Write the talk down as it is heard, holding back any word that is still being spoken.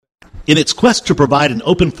In its quest to provide an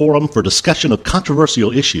open forum for discussion of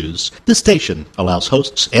controversial issues, this station allows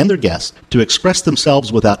hosts and their guests to express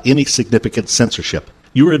themselves without any significant censorship.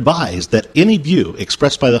 You are advised that any view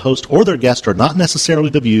expressed by the host or their guest are not necessarily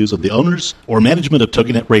the views of the owners or management of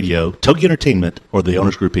TogiNet Radio, Togi Entertainment, or the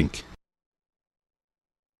Owners Group, Inc.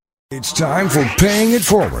 It's time for Paying It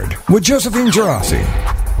Forward with Josephine Girassi.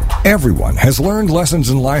 Everyone has learned lessons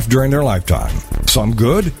in life during their lifetime. Some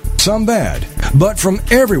good, some bad. But from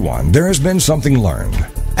everyone, there has been something learned.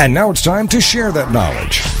 And now it's time to share that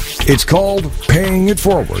knowledge. It's called Paying It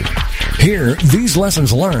Forward. Here, these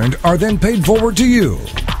lessons learned are then paid forward to you,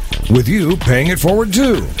 with you paying it forward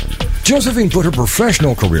too. Josephine put her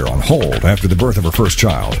professional career on hold after the birth of her first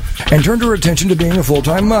child and turned her attention to being a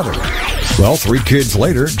full-time mother. Well, 3 kids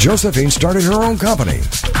later, Josephine started her own company,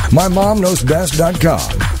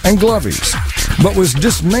 MyMomKnowsBest.com and Glovies, but was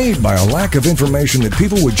dismayed by a lack of information that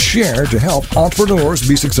people would share to help entrepreneurs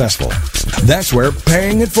be successful. That's where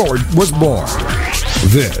Paying It Forward was born.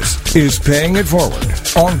 This is Paying It Forward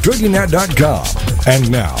on TogiNet.com. And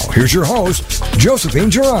now, here's your host, Josephine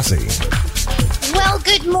Girassi. Well,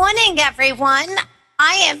 good morning, everyone.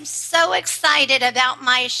 I am so excited about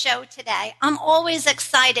my show today. I'm always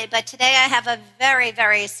excited, but today I have a very,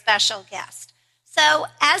 very special guest. So,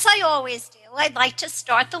 as I always do, I'd like to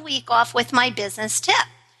start the week off with my business tip.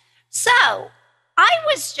 So, I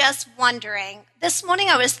was just wondering, this morning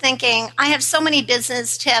I was thinking, I have so many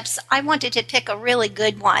business tips, I wanted to pick a really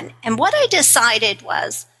good one. And what I decided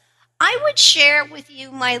was, I would share with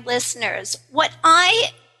you, my listeners, what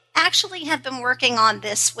I actually have been working on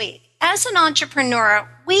this week. As an entrepreneur,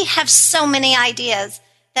 we have so many ideas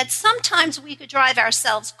that sometimes we could drive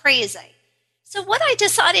ourselves crazy. So what I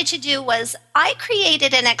decided to do was I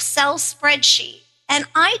created an Excel spreadsheet, and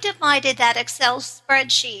I divided that Excel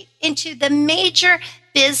spreadsheet into the major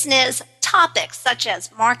business topics such as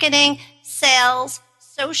marketing, sales,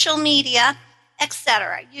 social media,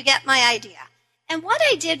 etc. You get my idea. And what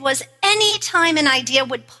I did was any time an idea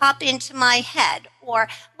would pop into my head, or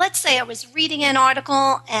let's say I was reading an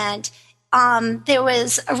article and there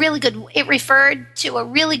was it referred to a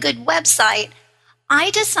really good website,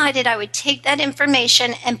 I decided I would take that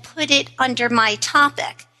information and put it under my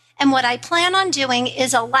topic. And what I plan on doing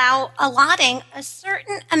is allotting a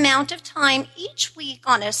certain amount of time each week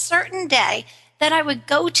on a certain day that I would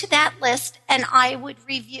go to that list and I would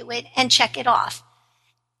review it and check it off.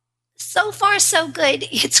 So far, so good.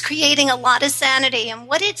 It's creating a lot of sanity. And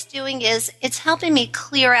what it's doing is it's helping me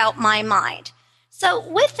clear out my mind. So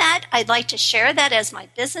with that, I'd like to share that as my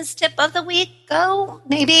business tip of the week. Go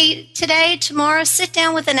maybe today, tomorrow, sit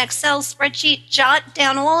down with an Excel spreadsheet, jot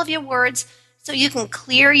down all of your words so you can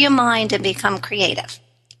clear your mind and become creative.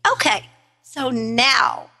 Okay, so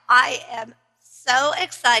now I am so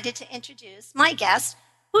excited to introduce my guest,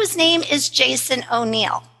 whose name is Jason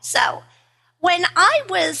O'Neill. So when I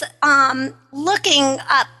was looking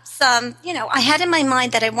up I had in my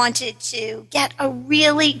mind that I wanted to get a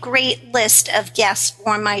really great list of guests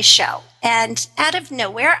for my show. And out of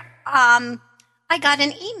nowhere, I got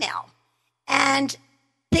an email. And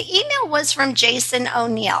the email was from Jason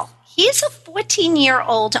O'Neill. He's a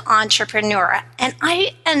 14-year-old entrepreneur, and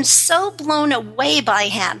I am so blown away by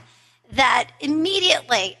him that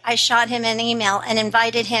immediately I shot him an email and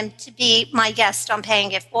invited him to be my guest on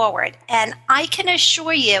Paying It Forward. And I can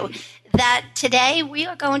assure you that today we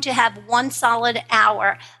are going to have one solid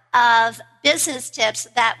hour of business tips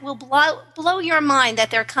that will blow your mind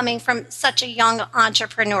that they're coming from such a young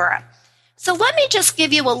entrepreneur. So let me just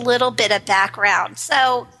give you a little bit of background.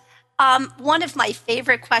 So one of my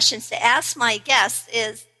favorite questions to ask my guests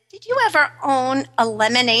is, did you ever own a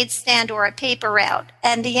lemonade stand or a paper route?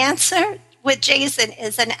 And the answer with Jason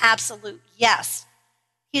is an absolute yes.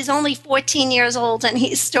 He's only 14 years old, and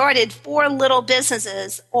he started 4 little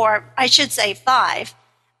businesses, or I should say 5,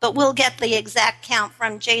 but we'll get the exact count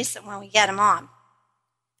from Jason when we get him on.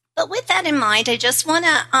 But with that in mind, I just want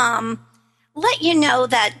to let you know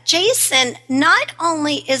that Jason not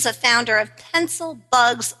only is a founder of Pencil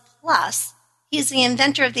Bugs Plus, he's the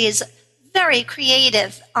inventor of these very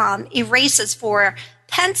creative erasers for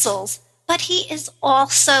pencils, but he is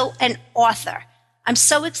also an author. I'm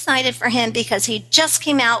so excited for him because he just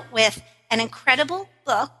came out with an incredible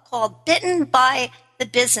book called Bitten by the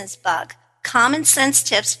Business Bug, Common Sense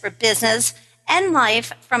Tips for Business and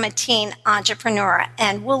Life from a Teen Entrepreneur.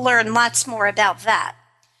 And we'll learn lots more about that.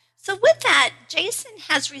 So with that, Jason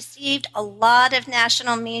has received a lot of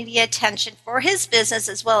national media attention for his business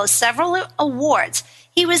as well as several awards.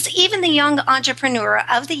 He was even the Young Entrepreneur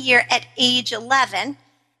of the Year at age 11,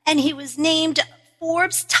 and he was named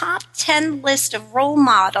Forbes' top 10 list of role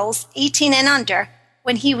models, 18 and under,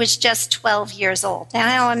 when he was just 12 years old. Now,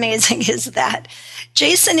 how amazing is that?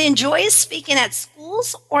 Jason enjoys speaking at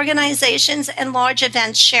schools, organizations, and large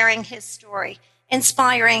events, sharing his story,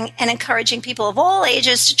 inspiring and encouraging people of all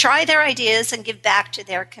ages to try their ideas and give back to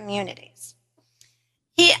their communities.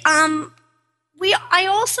 I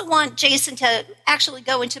also want Jason to actually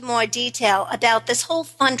go into more detail about this whole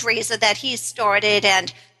fundraiser that he started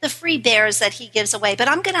and the free bears that he gives away, but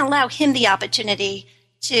I'm going to allow him the opportunity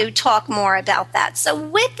to talk more about that. So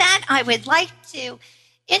with that, I would like to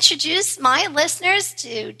introduce my listeners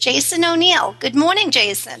to Jason O'Neill. Good morning,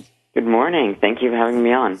 Jason. Good morning. Thank you for having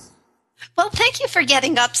me on. Well, thank you for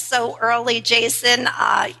getting up so early, Jason.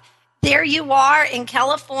 There you are in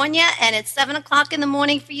California, and it's 7 o'clock in the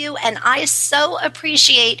morning for you, and I so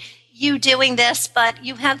appreciate you doing this, but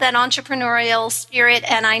you have that entrepreneurial spirit,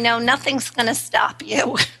 and I know nothing's going to stop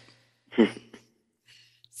you.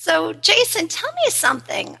 So, Jason, tell me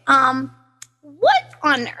something. What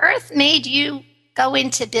on earth made you go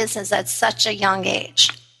into business at such a young age?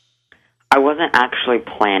 I wasn't actually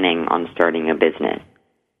planning on starting a business.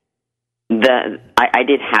 I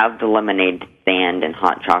did have the lemonade stand and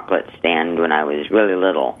hot chocolate stand when I was really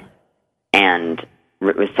little, and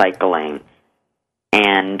recycling,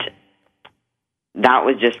 and that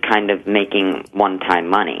was just kind of making one-time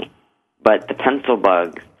money. But the pencil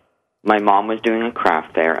bugs, my mom was doing a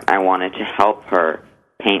craft fair, and I wanted to help her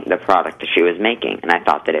paint the product that she was making, and I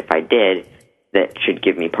thought that if I did, that she'd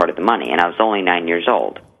give me part of the money, and I was only 9 years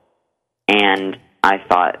old. And I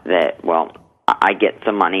thought that, well, I get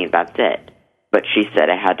some money, that's it. But she said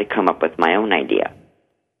I had to come up with my own idea.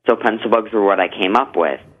 So pencil bugs were what I came up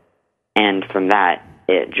with, and from that,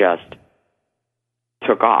 it just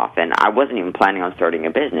took off. And I wasn't even planning on starting a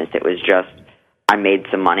business. It was just I made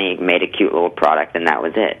some money, made a cute little product, and that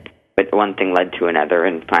was it. But one thing led to another,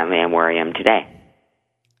 and finally I'm where I am today.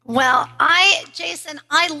 Well, Jason,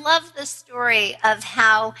 I love the story of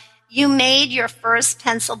how you made your first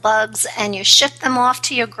pencil bugs and you shipped them off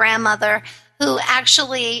to your grandmother, who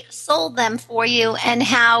actually sold them for you, and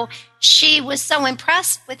how she was so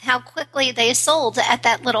impressed with how quickly they sold at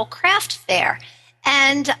that little craft fair.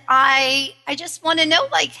 And I just want to know,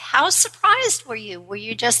 like, how surprised were you? Were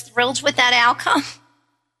you just thrilled with that outcome?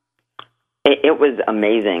 It was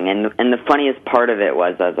amazing. And the funniest part of it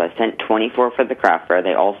was, as I sent 24 for the craft fair,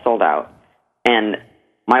 they all sold out. And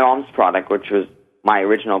my mom's product, which was my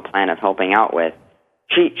original plan of helping out with,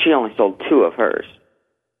 she only sold 2 of hers.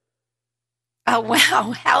 Oh,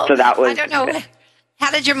 wow. So that was, I don't know.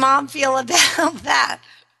 How did your mom feel about that?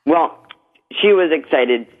 Well, she was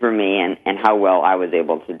excited for me and how well I was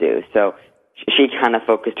able to do. So she kind of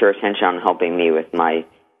focused her attention on helping me with my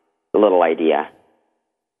little idea.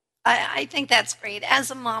 I think that's great.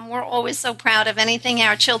 As a mom, we're always so proud of anything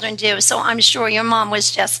our children do. So I'm sure your mom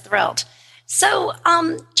was just thrilled. So,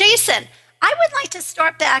 Jason, I would like to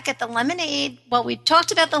start back at the lemonade. Well, we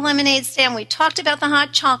talked about the lemonade stand. We talked about the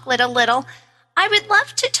hot chocolate a little. I would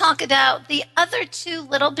love to talk about the other 2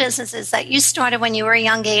 little businesses that you started when you were a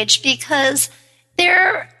young age, because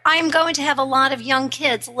I'm going to have a lot of young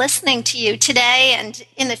kids listening to you today, and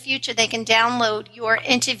in the future they can download your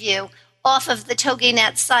interview off of the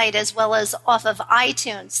TogiNet site as well as off of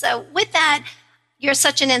iTunes. So with that, you're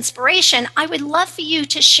such an inspiration. I would love for you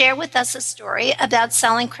to share with us a story about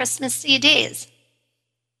selling Christmas CDs.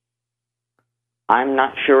 I'm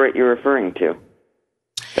not sure what you're referring to.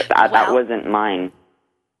 That wasn't mine.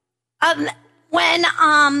 When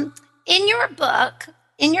in your book,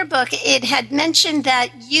 it had mentioned that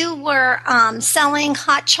you were selling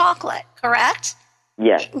hot chocolate, correct?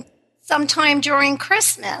 Yes. Sometime during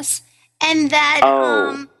Christmas, and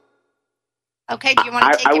that. Okay, do you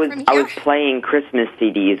want to take it from here? I was playing Christmas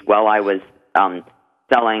CDs while I was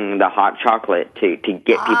selling the hot chocolate to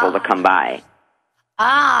get people to come by.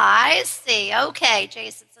 I see. Okay,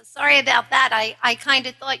 Jason. So sorry about that. I kind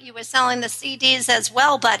of thought you were selling the CDs as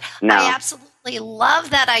well, but no. I absolutely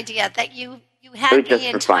love that idea that you had the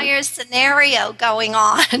entire scenario going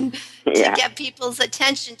on to get people's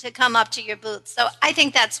attention to come up to your booth. So I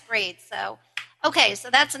think that's great. So, okay, so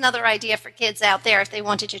that's another idea for kids out there if they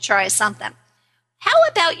wanted to try something. How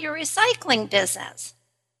about your recycling business?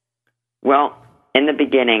 Well, in the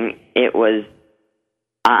beginning, it was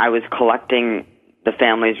I was collecting the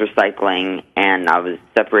family's recycling, and I was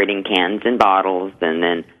separating cans and bottles, and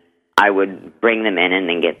then I would bring them in and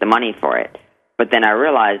then get the money for it. But then I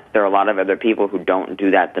realized there are a lot of other people who don't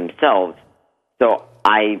do that themselves, so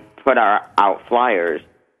I put out flyers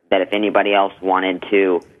that if anybody else wanted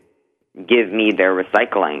to give me their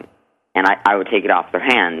recycling, and I would take it off their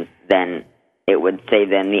hands, then it would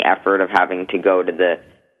save them the effort of having to go to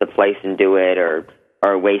the place and do it, or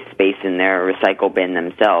or waste space in their recycle bin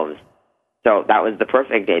themselves. So that was the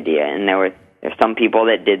perfect idea. And there's some people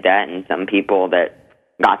that did that, and some people that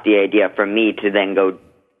got the idea from me to then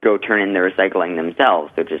go turn in the recycling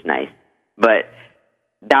themselves, which is nice. But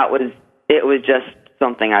it was just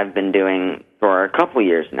something I've been doing for a couple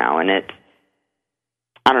years now, and it's,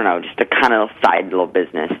 I don't know, just a kind of side little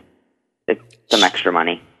business. It's some extra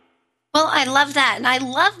money. Well, I love that. And I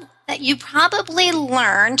love that you probably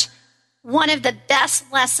learned one of the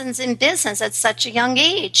best lessons in business at such a young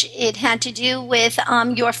age. It had to do with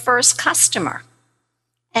your first customer.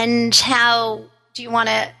 And how, do you want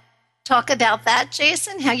to talk about that,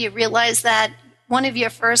 Jason? How you realized that one of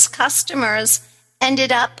your first customers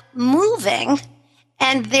ended up moving,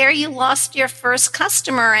 and there you lost your first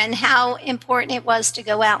customer, and how important it was to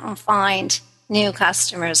go out and find new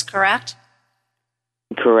customers, correct?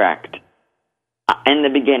 Correct. In the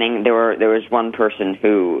beginning, there was one person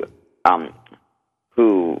who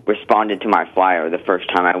responded to my flyer the first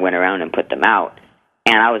time I went around and put them out,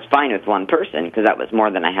 and I was fine with one person because that was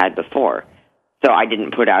more than I had before. So I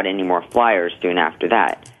didn't put out any more flyers soon after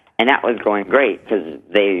that. And that was going great because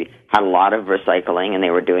they had a lot of recycling and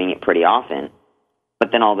they were doing it pretty often.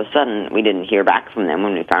 But then all of a sudden, we didn't hear back from them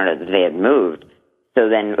when we found out that they had moved. So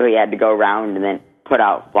then we had to go around and then put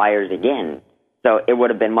out flyers again. So it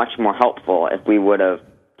would have been much more helpful if we would have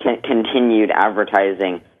continued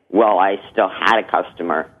advertising while I still had a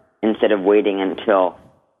customer instead of waiting until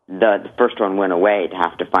the first one went away to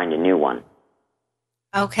have to find a new one.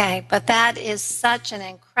 Okay, but that is such an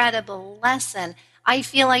incredible lesson. I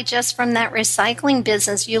feel like just from that recycling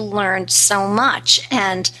business, you learned so much.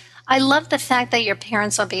 And I love the fact that your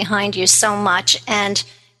parents are behind you so much. And,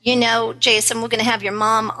 you know, Jason, we're going to have your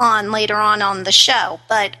mom on later on the show.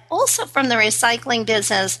 But also from the recycling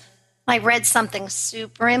business, I read something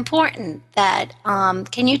super important that,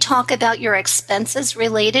 can you talk about your expenses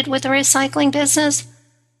related with the recycling business?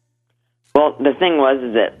 Well, the thing was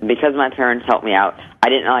is that because my parents helped me out, I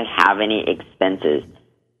didn't really have any expenses.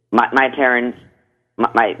 My parents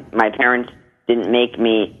didn't make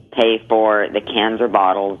me pay for the cans or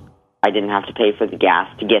bottles. I didn't have to pay for the gas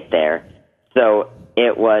to get there. So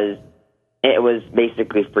it was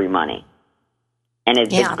basically free money. And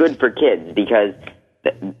it's good for kids because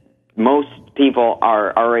most people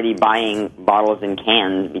are already buying bottles and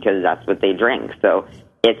cans because that's what they drink. So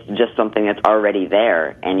it's just something that's already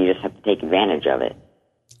there, and you just have to take advantage of it.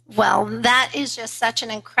 Well, that is just such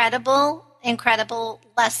an incredible, incredible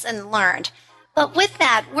lesson learned. But with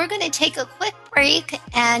that, we're going to take a quick break,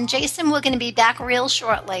 and Jason, we're going to be back real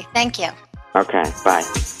shortly. Thank you. Okay, bye.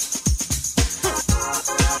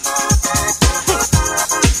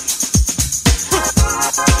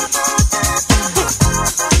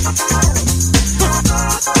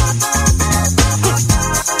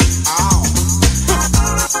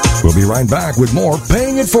 We'll be right back with more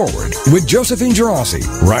Paying It Forward with Josephine Girassi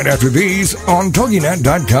right after these on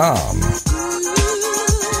TogiNet.com.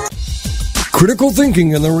 Critical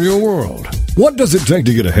thinking in the real world. What does it take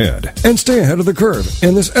to get ahead and stay ahead of the curve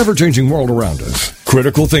in this ever-changing world around us?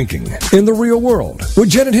 Critical Thinking in the Real World with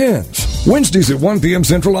Janet Hens. Wednesdays at 1 p.m.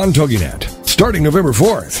 Central on TogiNet. Starting November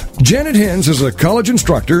 4th, Janet Hens is a college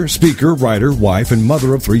instructor, speaker, writer, wife, and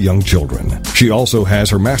mother of 3 young children. She also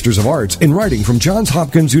has her Master's of Arts in Writing from Johns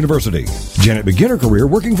Hopkins University. Janet began her career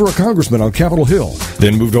working for a congressman on Capitol Hill,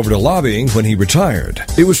 then moved over to lobbying when he retired.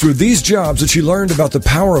 It was through these jobs that she learned about the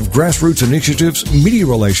power of grassroots initiatives, media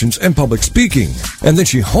relations, and public speaking. And then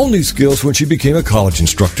she honed these skills when she became a college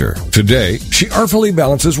instructor. Today, she artfully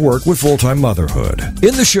balances work with full-time motherhood.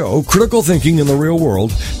 In the show, Critical Thinking in the Real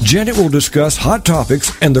World, Janet will discuss hot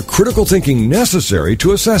topics and the critical thinking necessary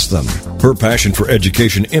to assess them. Her passion for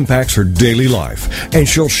education impacts her daily life, and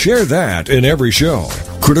she'll share that in every show.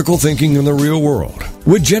 Critical Thinking in the Real World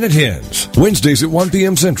with Janet Hens, Wednesdays at 1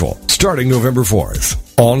 p.m. Central, starting November 4th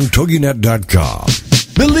on TogiNet.com.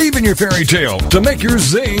 Believe in your fairy tale to make your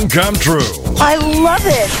zing come true. I love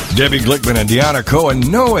it. Debbie Glickman and Deanna Cohen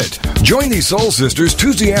know it. Join these soul sisters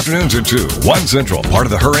Tuesday afternoons at 2, 1 Central, part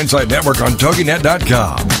of the Her Inside Network on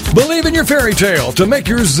TogiNet.com. Believe in your fairy tale to make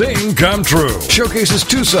your zing come true. Showcases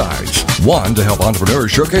 2 sides. 1, to help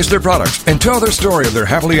entrepreneurs showcase their products and tell their story of their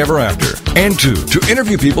happily ever after. And 2, to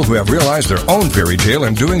interview people who have realized their own fairy tale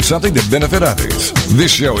and doing something to benefit others.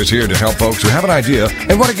 This show is here to help folks who have an idea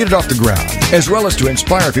and want to get it off the ground, as well as to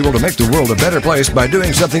inspire people to make the world a better place by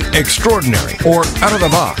doing something extraordinary or out of the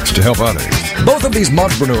box to help others. Both of these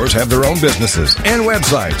entrepreneurs have their own businesses and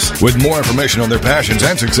websites. With more information on their passions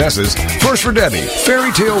and successes, first for Debbie,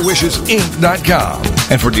 fairytalewishesinc.com,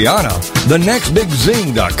 and for Deanna,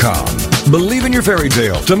 thenextbigzing.com. Believe in your fairy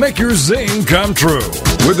tale to make your zing come true.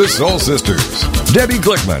 with the Soul Sisters, Debbie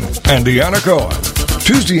Glickman and Deanna Cohen.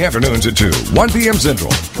 Tuesday afternoons at 2, 1 p.m.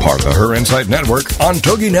 Central. Part of the Her Insight Network on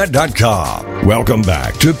TogiNet.com. Welcome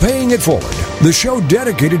back to Paying It Forward, the show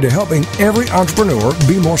dedicated to helping every entrepreneur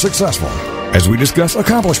be more successful, as we discuss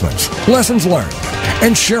accomplishments, lessons learned,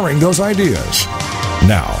 and sharing those ideas.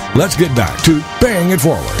 Now, let's get back to Paying It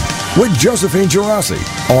Forward with Josephine Girassi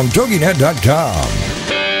on TogiNet.com.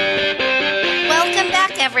 Welcome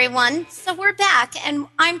back, everyone. So we're back, and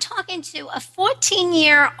I'm talking to a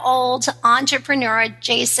 14-year-old entrepreneur,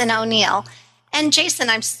 Jason O'Neill. And Jason,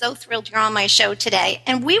 I'm so thrilled you're on my show today.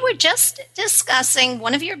 And we were just discussing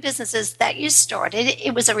one of your businesses that you started.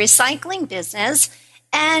 It was a recycling business.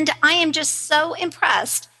 And I am just so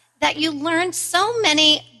impressed that you learned so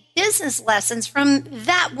many business lessons from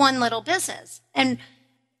that one little business. And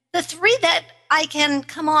the three that I can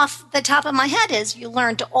come off the top of my head is you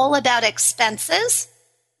learned all about expenses,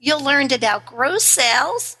 you learned about gross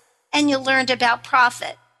sales, and you learned about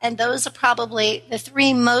profit. And those are probably the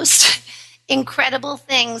three most incredible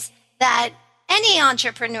things that any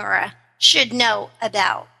entrepreneur should know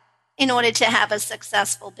about in order to have a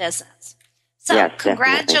successful business. So yes,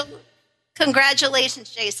 congratulations,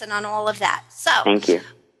 Jason, on all of that. So thank you.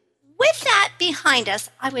 With that behind us,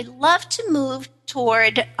 I would love to move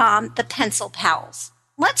toward the Pencil Pals.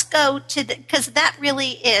 Let's go to because that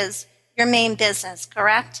really is your main business,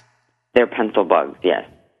 correct? They're pencil bugs, yes.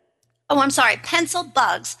 Oh, I'm sorry, Pencil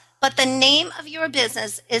Bugs, but the name of your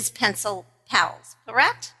business is Pencil Pals,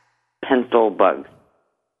 correct? Pencil Bugs.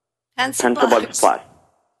 Pencil Bugs Plus.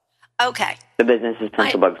 Okay. The business is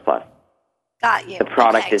Pencil Bugs Plus. Got you. The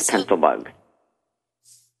product is Pencil Bugs.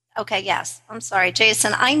 Okay, yes. I'm sorry,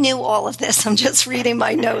 Jason. I knew all of this. I'm just reading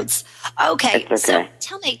my notes. Okay, so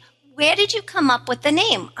tell me, where did you come up with the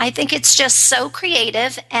name? I think it's just so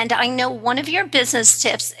creative, and I know one of your business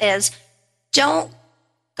tips is don't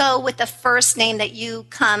go with the first name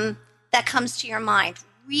that comes to your mind.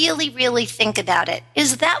 Really, really think about it.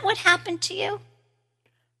 Is that what happened to you?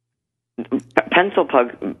 Pencil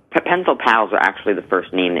Pals were actually the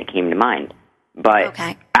first name that came to mind. But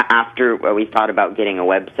after we thought about getting a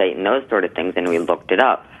website and those sort of things, and we looked it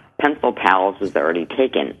up, Pencil Pals was already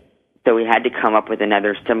taken. So we had to come up with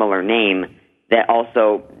another similar name that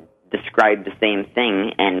also described the same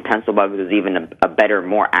thing, and Pencil Bugs was even a better,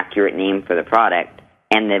 more accurate name for the product,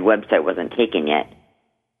 and the website wasn't taken yet.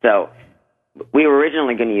 So we were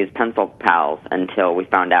originally going to use Pencil Pals until we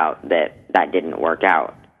found out that didn't work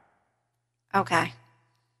out. Okay.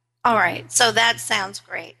 All right. So that sounds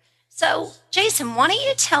great. So, Jason, why don't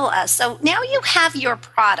you tell us? So now you have your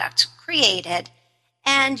product created,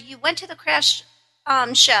 and you went to the crash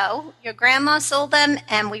show. Your grandma sold them,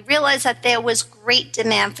 and we realized that there was great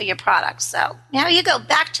demand for your product. So now you go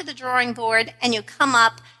back to the drawing board, and you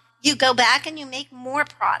go back and you make more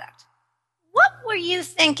product. What were you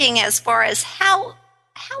thinking as far as how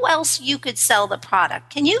else you could sell the product?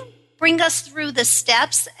 Can you bring us through the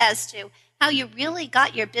steps as to how you really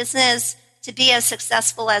got your business to be as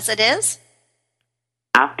successful as it is?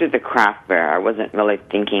 After the craft fair, I wasn't really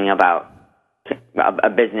thinking about a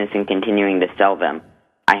business and continuing to sell them.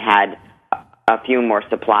 I had a few more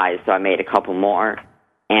supplies, so I made a couple more,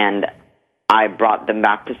 and I brought them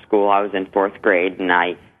back to school. I was in 4th grade, and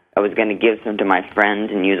I was going to give some to my friends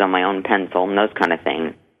and use on my own pencil and those kind of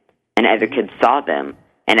things. And other kids saw them,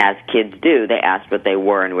 and as kids do, they asked what they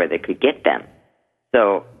were and where they could get them.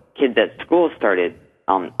 So kids at school started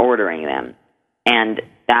ordering them, and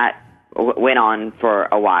that went on for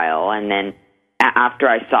a while, and then after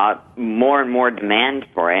I saw more and more demand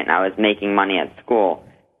for it, and I was making money at school,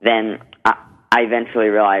 then I eventually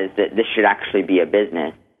realized that this should actually be a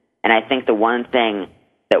business. And I think the one thing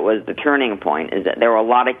that was the turning point is that there were a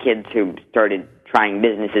lot of kids who started trying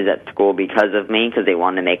businesses at school because of me, because they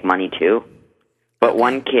wanted to make money too. But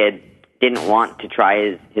one kid didn't want to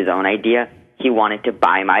try his own idea. He wanted to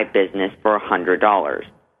buy my business for $100.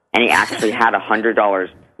 And he actually had $100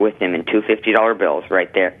 with him in two $50 bills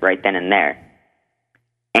right then and there.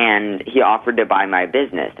 And he offered to buy my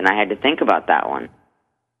business, and I had to think about that one.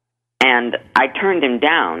 And I turned him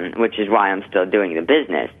down, which is why I'm still doing the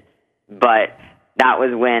business. But that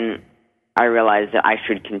was when I realized that I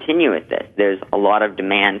should continue with this. There's a lot of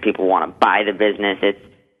demand. People want to buy the business.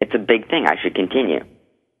 It's a big thing. I should continue.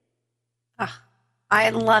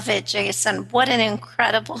 I love it, Jason. What an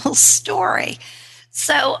incredible story.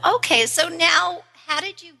 So now how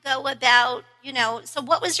did you go about, so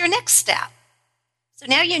what was your next step? So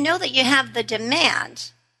now you know that you have the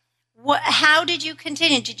demand. How did you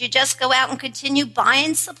continue? Did you just go out and continue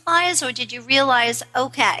buying supplies, or did you realize,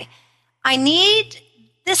 okay, I need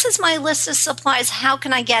this is my list of supplies. How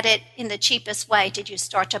can I get it in the cheapest way? Did you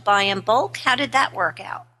start to buy in bulk? How did that work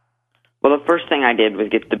out? Well, the first thing I did was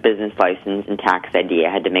get the business license and tax ID.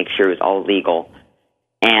 I had to make sure it was all legal.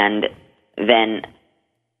 And then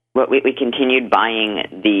we continued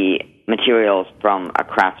buying the materials from a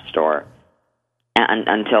craft store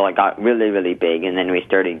until it got really, really big, and then we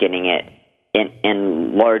started getting it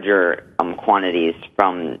in larger quantities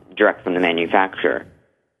direct from the manufacturer.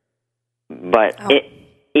 But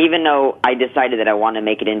even though I decided that I want to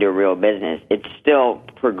make it into a real business, it still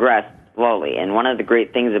progressed slowly. And one of the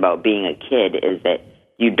great things about being a kid is that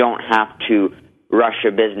you don't have to rush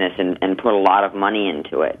a business and put a lot of money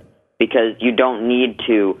into it, because you don't need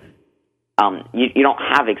to. You don't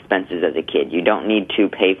have expenses as a kid. You don't need to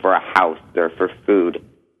pay for a house or for food.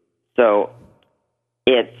 So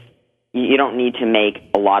you don't need to make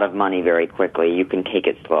a lot of money very quickly. You can take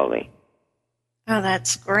it slowly. Oh,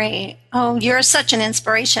 that's great. Oh, you're such an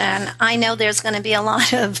inspiration. I know there's going to be a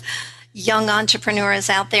lot of young entrepreneurs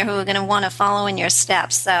out there who are going to want to follow in your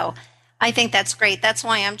steps. So I think that's great. That's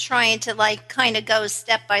why I'm trying to kind of go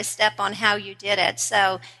step by step on how you did it.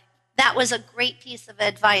 So that was a great piece of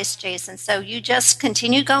advice, Jason. So you just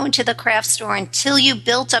continue going to the craft store until you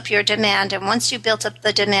built up your demand. And once you built up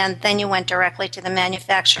the demand, then you went directly to the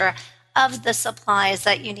manufacturer of the supplies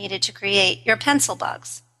that you needed to create your pencil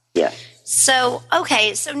bugs. Yes. So,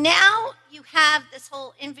 okay, so now you have this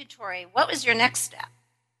whole inventory. What was your next step?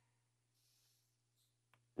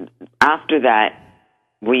 After that,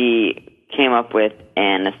 we came up with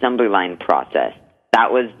an assembly line process.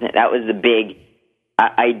 That was the big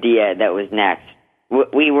idea that was next.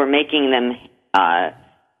 We were making them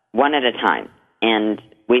one at a time, and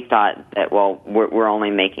we thought that, well, we're only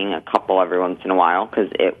making a couple every once in a while,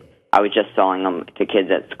 because I was just selling them to kids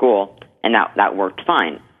at school, and that worked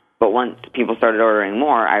fine. But once people started ordering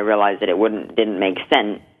more, I realized that it didn't make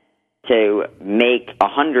sense to make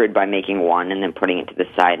 100 by making one and then putting it to the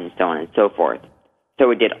side and so on and so forth. So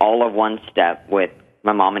we did all of one step with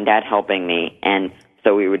my mom and dad helping me, and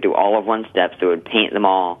so we would do all of one step. So we would paint them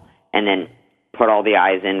all and then put all the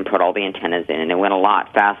eyes in, put all the antennas in, and it went a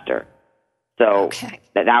lot faster. So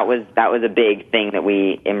that was a big thing that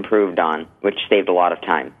we improved on, which saved a lot of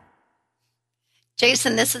time.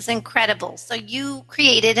 Jason, this is incredible. So you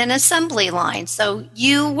created an assembly line. So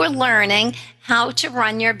you were learning how to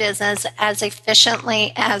run your business as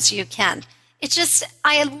efficiently as you can. It's just,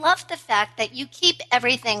 I love the fact that you keep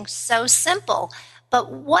everything so simple.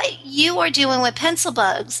 But what you are doing with pencil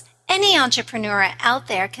bugs, any entrepreneur out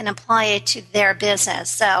there can apply it to their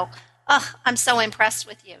business. So I'm so impressed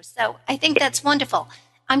with you. So I think that's wonderful.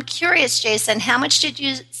 I'm curious, Jason, how much did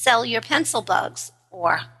you sell your pencil bugs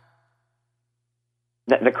for?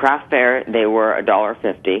 The craft fair, they were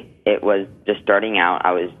 $1.50. It was just starting out.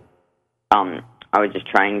 I was just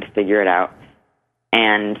trying to figure it out,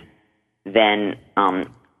 and then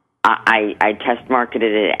I test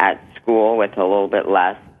marketed it at school with a little bit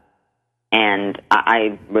less, and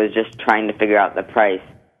I was just trying to figure out the price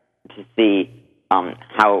to see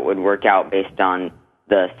how it would work out based on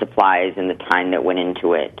the supplies and the time that went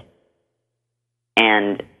into it.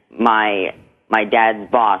 And my dad's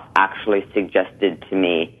boss actually suggested to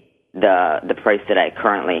me the price that I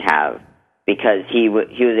currently have, because he was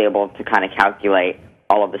able to kind of calculate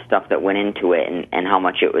all of the stuff that went into it and how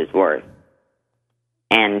much it was worth.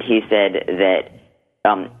 And he said that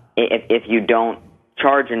if you don't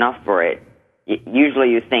charge enough for it, usually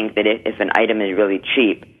you think that if an item is really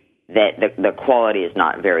cheap, that the quality is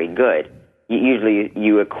not very good. Usually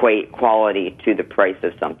you equate quality to the price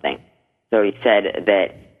of something. So he said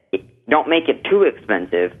that don't make it too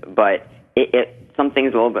expensive, but if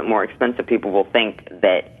something's a little bit more expensive, people will think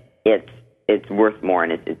that it's worth more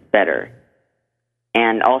and it's better.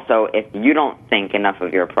 And also, if you don't think enough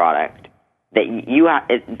of your product, that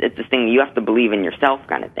it's this thing, you have to believe in yourself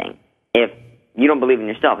kind of thing. If you don't believe in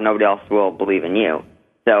yourself, nobody else will believe in you.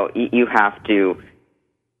 So you have to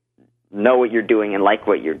know what you're doing and like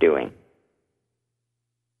what you're doing.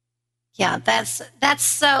 Yeah, that's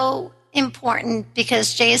so important,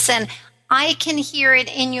 because Jason, I can hear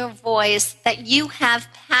it in your voice that you have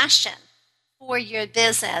passion for your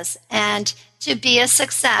business, and to be a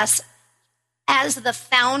success as the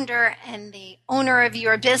founder and the owner of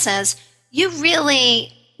your business, you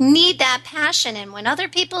really need that passion. And when other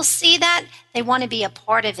people see that, they want to be a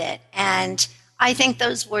part of it. And I think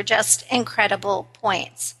those were just incredible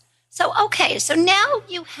points. So, okay, so now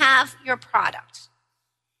you have your product.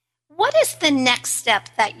 What is the next step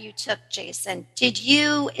that you took, Jason?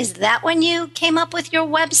 Is that when you came up with your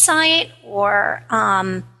website, or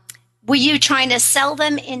were you trying to sell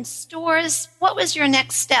them in stores? What was your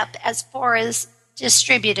next step as far as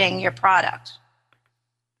distributing your product?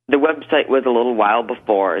 The website was a little while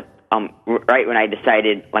before, right when I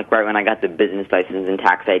decided, right when I got the business license and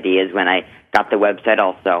tax ID is when I got the website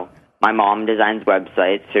also. My mom designs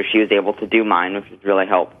websites, so she was able to do mine, which was really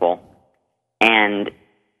helpful. And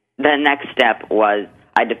the next step was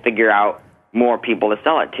I had to figure out more people to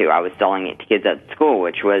sell it to. I was selling it to kids at school,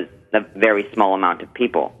 which was a very small amount of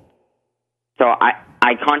people. So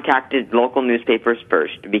I contacted local newspapers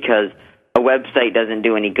first because a website doesn't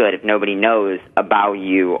do any good if nobody knows about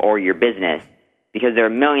you or your business, because there are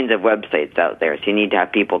millions of websites out there, so you need to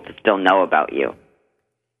have people to still know about you.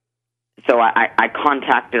 So I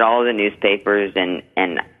contacted all of the newspapers,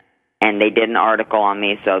 and they did an article on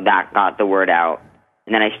me, so that got the word out.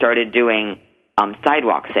 And then I started doing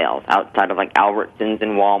sidewalk sales outside of Albertsons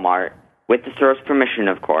and Walmart, with the store's permission,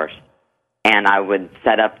 of course. And I would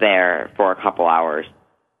set up there for a couple hours,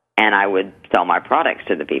 and I would sell my products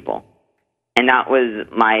to the people. And that was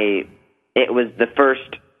it was the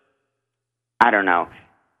first,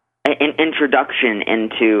 an introduction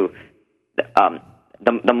into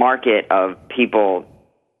the market of people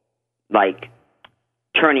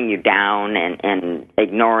turning you down and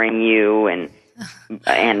ignoring you and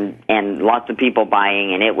lots of people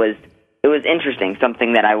buying, and it was interesting,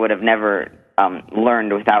 something that I would have never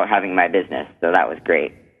learned without having my business. So that was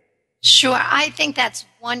great. Sure. I think that's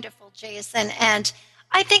wonderful, Jason. And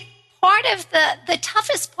I think part of the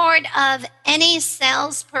toughest part of any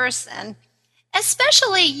salesperson,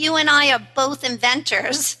 especially you and I are both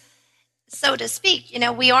inventors, so to speak.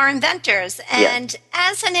 We are inventors. And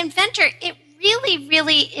as an inventor, it really,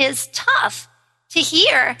 really is tough to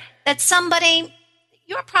hear that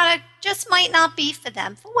your product just might not be for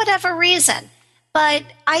them for whatever reason. But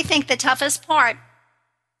I think the toughest part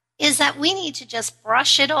is that we need to just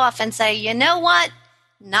brush it off and say, you know what?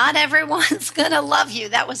 Not everyone's going to love you.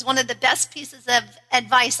 That was one of the best pieces of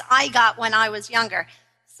advice I got when I was younger.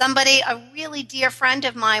 A really dear friend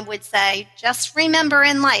of mine would say, just remember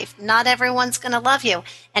in life, not everyone's going to love you.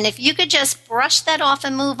 And if you could just brush that off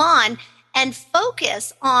and move on and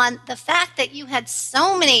focus on the fact that you had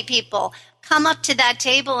so many people come up to that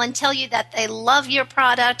table and tell you that they love your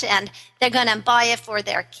product and they're going to buy it for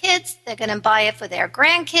their kids, they're going to buy it for their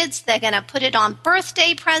grandkids, they're going to put it on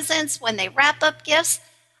birthday presents when they wrap up gifts.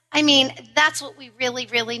 I mean, that's what we really,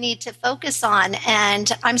 really need to focus on.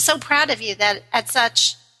 And I'm so proud of you that at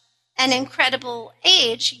such an incredible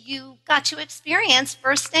age, you got to experience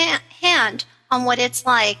firsthand on what it's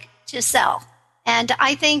like to sell. And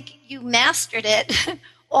I think you mastered it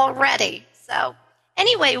already. So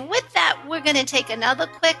anyway, with that, we're going to take another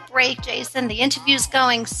quick break, Jason. The interview's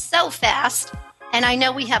going so fast. And I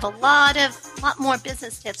know we have a lot more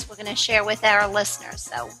business tips we're going to share with our listeners.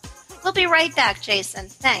 So we'll be right back, Jason.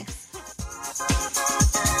 Thanks.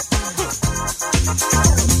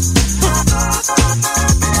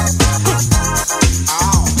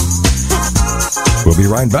 We'll be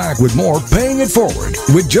right back with more Paying It Forward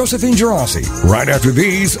with Josephine Girassi right after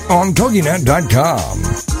these on TogiNet.com.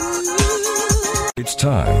 It's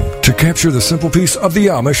time to capture the simple piece of the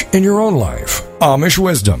Amish in your own life. Amish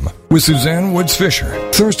Wisdom with Suzanne Woods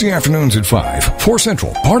Fisher. Thursday afternoons at 5, 4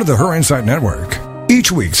 Central, part of the Her Insight Network.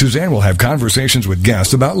 Each week, Suzanne will have conversations with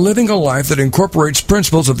guests about living a life that incorporates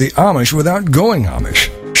principles of the Amish without going Amish.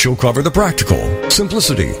 She'll cover the practical,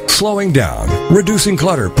 simplicity, slowing down, reducing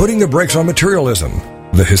clutter, putting the brakes on materialism.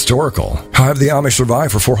 The historical, how have the Amish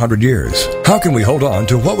survived for 400 years? How can we hold on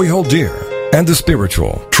to what we hold dear? And the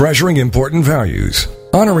spiritual, treasuring important values,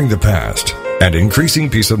 honoring the past, and increasing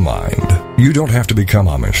peace of mind. You don't have to become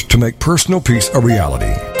Amish to make personal peace a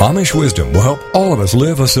reality. Amish Wisdom will help all of us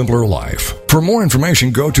live a simpler life. For more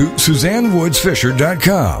information, go to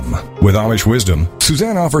SuzanneWoodsFisher.com. With Amish Wisdom,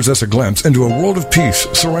 Suzanne offers us a glimpse into a world of peace,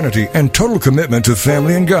 serenity, and total commitment to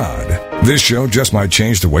family and God. This show just might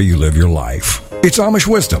change the way you live your life. It's Amish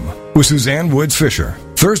Wisdom with Suzanne Woods Fisher.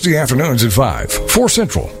 Thursday afternoons at 5, 4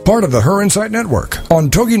 Central, part of the Her Insight Network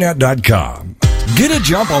on TogiNet.com. Get a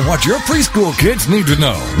jump on what your preschool kids need to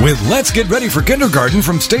know with Let's Get Ready for Kindergarten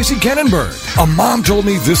from Stacy Kannenberg. A mom told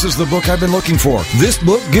me this is the book I've been looking for. This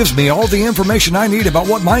book gives me all the information I need about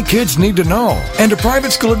what my kids need to know. And a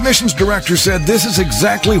private school admissions director said this is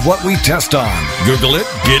exactly what we test on. Google it,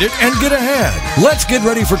 get it, and get ahead. Let's Get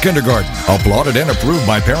Ready for Kindergarten. Applauded and approved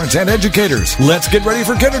by parents and educators. Let's Get Ready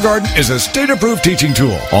for Kindergarten is a state-approved teaching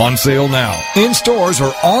tool. On sale now, in stores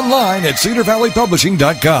or online at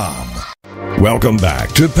CedarValleyPublishing.com. Welcome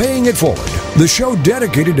back to Paying It Forward, the show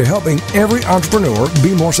dedicated to helping every entrepreneur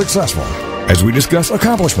be more successful as we discuss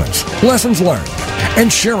accomplishments, lessons learned,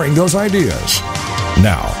 and sharing those ideas.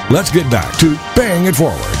 Now, let's get back to Paying It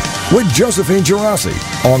Forward. with Josephine Girassi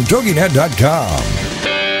on TogiNet.com.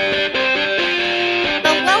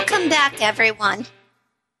 Well, welcome back, everyone.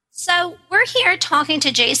 So we're here talking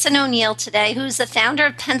to Jason O'Neill today, who's the founder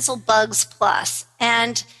of Pencil Bugs Plus.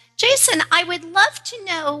 And Jason, I would love to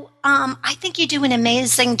know, I think you do an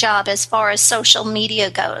amazing job as far as social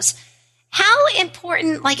media goes. How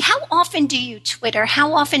important, how often do you Twitter?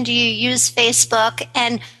 How often do you use Facebook?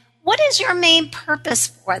 And what is your main purpose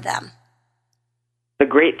for them? The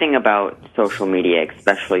great thing about social media,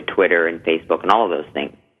 especially Twitter and Facebook and all of those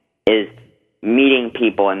things, is meeting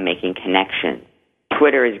people and making connections.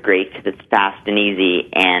 Twitter is great because it's fast and easy,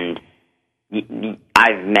 and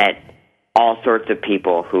I've met all sorts of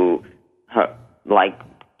people who, like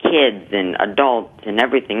kids and adults and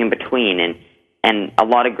everything in between, and a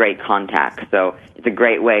lot of great contacts. So it's a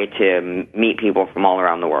great way to meet people from all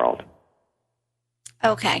around the world.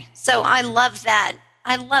 Okay, so I love that.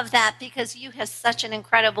 I love that because you have such an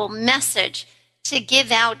incredible message to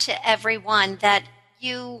give out to everyone that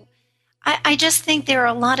I just think there are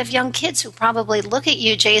a lot of young kids who probably look at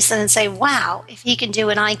you, Jason, and say, wow, if he can do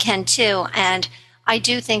it, I can too. And I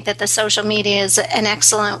do think that the social media is an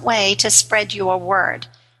excellent way to spread your word.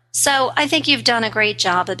 So I think you've done a great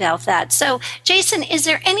job about that. So, Jason, is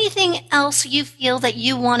there anything else you feel that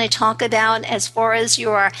you want to talk about as far as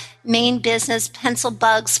your main business, Pencil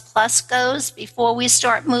Bugs Plus, goes before we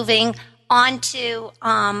start moving on to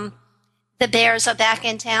The Bears Are Back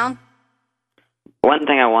in Town? One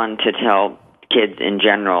thing I want to tell kids in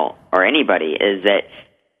general, or anybody, is that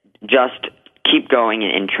just keep going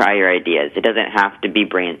and try your ideas. It doesn't have to be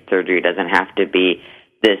brain surgery. It doesn't have to be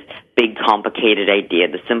this big, complicated idea.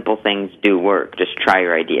 The simple things do work. Just try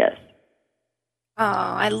your ideas. Oh,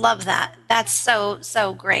 I love that. That's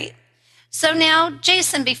so great. So now,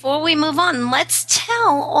 Jason, before we move on, let's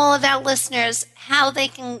tell all of our listeners how they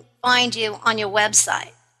can find you on your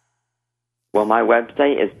website. Well, my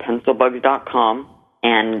website is pencilbugs.com,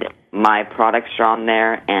 and my products are on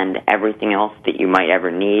there and everything else that you might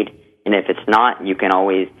ever need. And if it's not, you can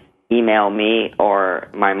always email me, or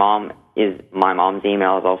my mom's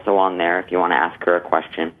email is also on there if you want to ask her a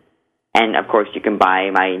question. And, of course, you can buy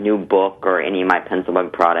my new book or any of my Pencil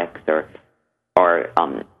Bug products or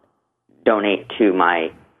donate to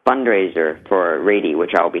my fundraiser for Rady,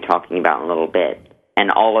 which I will be talking about in a little bit.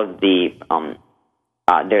 And all of the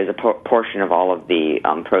there's a portion of all of the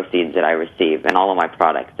proceeds that I receive and all of my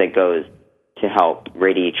products that goes to help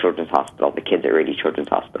Rady Children's Hospital, the kids at Rady Children's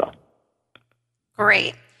Hospital.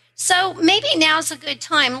 Great. So maybe now's a good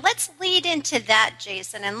time. Let's lead into that,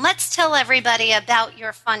 Jason, and let's tell everybody about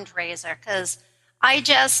your fundraiser, because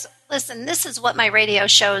listen, this is what my radio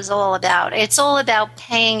show is all about. It's all about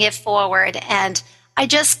paying it forward, and I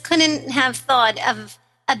just couldn't have thought of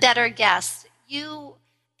a better guest. You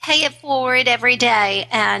pay it forward every day,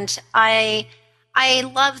 and I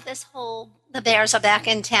love this whole The Bears Are Back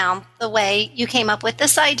in Town, the way you came up with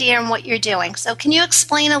this idea and what you're doing. So can you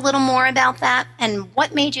explain a little more about that and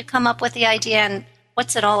what made you come up with the idea and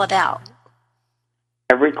what's it all about?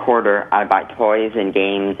 Every quarter, I buy toys and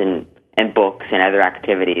games and books and other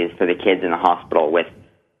activities for the kids in the hospital with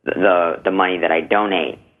the money that I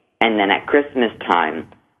donate. And then at Christmas time,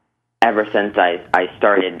 ever since I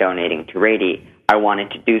started donating to Rady, I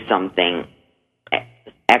wanted to do something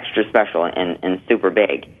extra special and super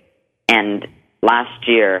big. And last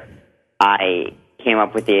year, I came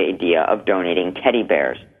up with the idea of donating teddy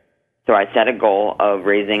bears. So I set a goal of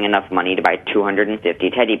raising enough money to buy 250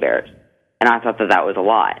 teddy bears. And I thought that was a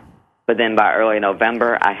lot. But then by early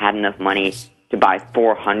November, I had enough money to buy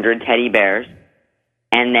 400 teddy bears.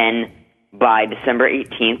 And then by December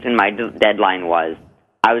 18th, and my deadline was,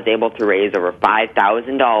 I was able to raise over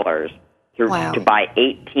 $5,000 to buy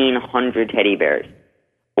 1,800 teddy bears.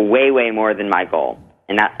 Way, way more than my goal.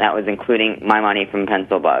 And that was including my money from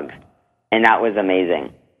Pencil Bugs. And that was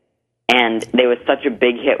amazing. And they was such a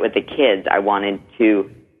big hit with the kids, I wanted to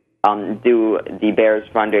do the Bears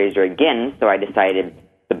fundraiser again, so I decided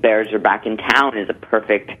The Bears Are Back in Town is a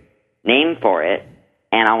perfect name for it,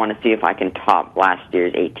 and I want to see if I can top last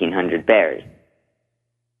year's 1,800 bears.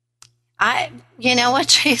 You know what,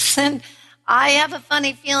 Jason? I have a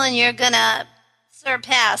funny feeling you're going to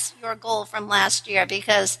surpass your goal from last year,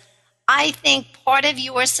 because I think part of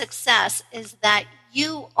your success is that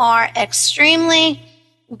you are extremely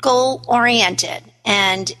goal-oriented.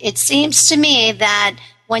 And it seems to me that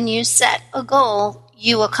when you set a goal,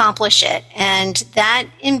 you accomplish it. And that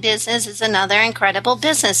in business is another incredible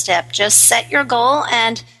business tip. Just set your goal,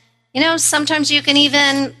 and, sometimes you can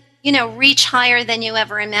even, reach higher than you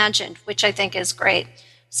ever imagined, which I think is great.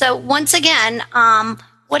 So once again,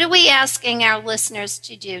 What are we asking our listeners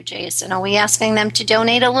to do, Jason? Are we asking them to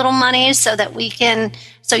donate a little money so that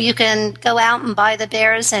you can go out and buy the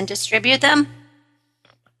bears and distribute them?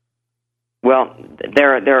 Well,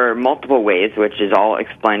 there are multiple ways, which is all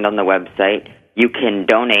explained on the website. You can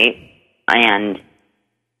donate, and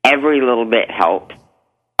every little bit helps.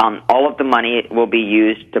 All of the money will be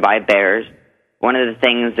used to buy bears. One of the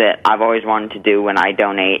things that I've always wanted to do when I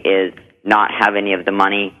donate is not have any of the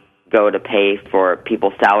money go to pay for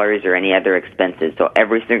people's salaries or any other expenses. So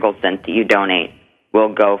every single cent that you donate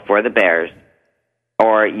will go for the bears.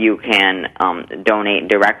 Or you can donate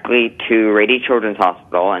directly to Rady Children's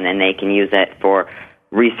Hospital, and then they can use it for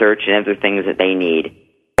research and other things that they need.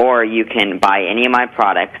 Or you can buy any of my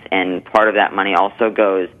products, and part of that money also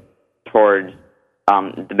goes towards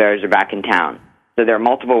the Bears Are Back in Town. So there are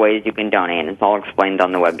multiple ways you can donate, and it's all explained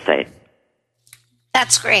on the website.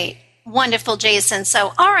 That's great. Wonderful, Jason.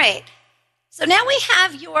 So, all right. So now we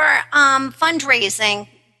have your fundraising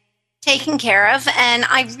taken care of, and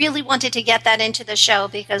I really wanted to get that into the show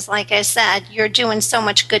because, like I said, you're doing so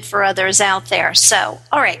much good for others out there. So,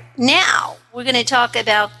 all right. Now we're going to talk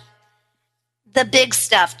about the big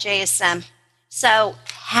stuff, Jason. So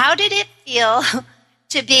how did it feel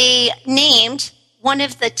to be named one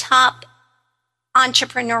of the top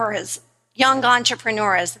entrepreneurs, young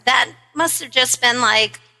entrepreneurs? That must have just been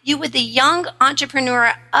like you were the Young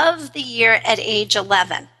Entrepreneur of the Year at age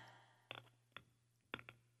 11.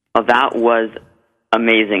 Well, that was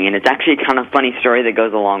amazing, and it's actually kind of a funny story that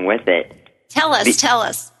goes along with it. Tell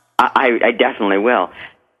us. I definitely will.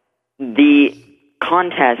 The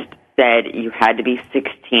contest said you had to be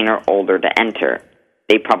 16 or older to enter.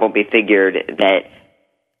 They probably figured that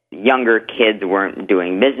younger kids weren't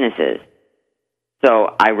doing businesses.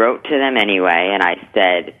 So I wrote to them anyway, and I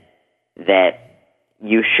said that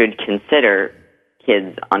you should consider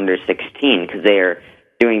kids under 16 because they are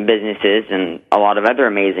doing businesses and a lot of other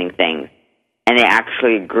amazing things. And they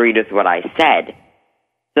actually agreed with what I said.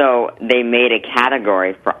 So they made a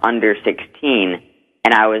category for under 16,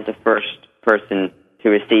 and I was the first person to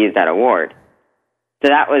receive that award. So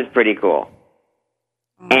that was pretty cool.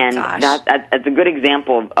 Oh and that's a good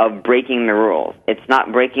example of breaking the rules. It's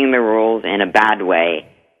not breaking the rules in a bad way,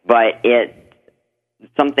 but it's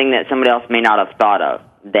something that somebody else may not have thought of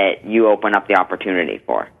that you open up the opportunity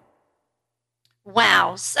for.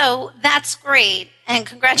 Wow. So that's great. And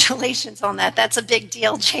congratulations on that. That's a big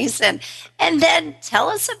deal, Jason. And then tell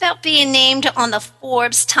us about being named on the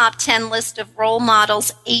Forbes Top 10 list of role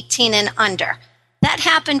models 18 and under. That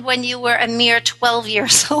happened when you were a mere 12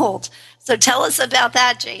 years old. So tell us about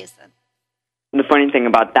that, Jason. The funny thing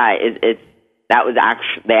about that is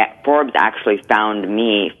that Forbes actually found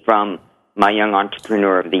me from my Young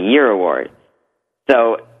Entrepreneur of the Year award.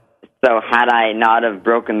 So had I not have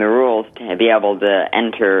broken the rules to be able to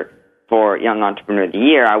enter for Young Entrepreneur of the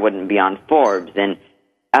Year, I wouldn't be on Forbes. And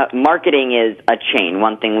marketing is a chain.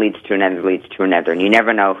 One thing leads to another, and you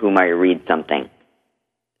never know who might read something.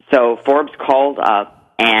 So Forbes called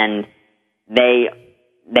up, and they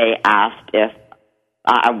asked if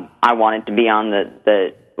I wanted to be on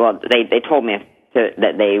they told me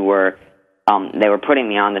that they were putting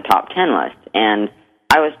me on the top 10 list, and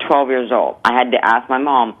I was 12 years old. I had to ask my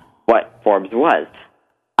mom what Forbes was.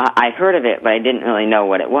 I heard of it, but I didn't really know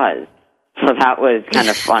what it was. So that was kind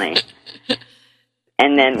of funny.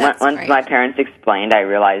 And then once my parents explained, I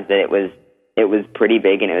realized that it was pretty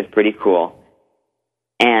big and it was pretty cool.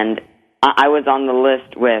 And I was on the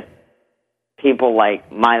list with people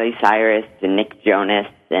like Miley Cyrus and Nick Jonas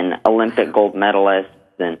and Olympic gold medalists.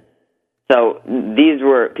 And so these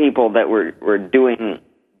were people that were doing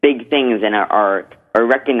big things and are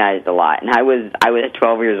recognized a lot. And I was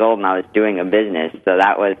 12 years old and I was doing a business, so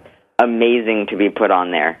that was amazing to be put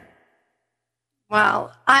on there.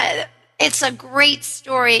 Well, it's a great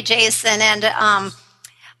story, Jason, and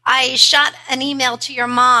I shot an email to your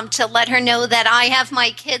mom to let her know that I have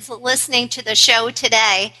my kids listening to the show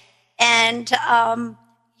today, and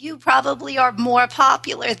you probably are more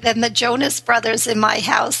popular than the Jonas Brothers in my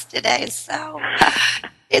house today, so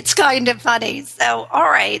it's kind of funny. So, all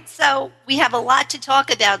right, so we have a lot to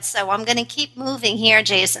talk about, so I'm going to keep moving here,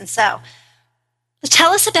 Jason. So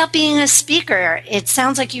tell us about being a speaker. It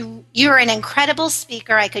sounds like you're an incredible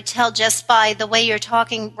speaker. I could tell just by the way you're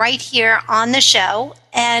talking right here on the show,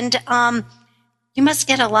 and you must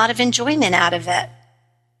get a lot of enjoyment out of it.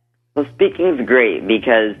 Well, speaking is great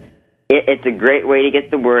because it's a great way to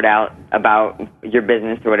get the word out about your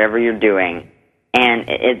business or whatever you're doing, and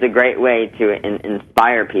it's a great way to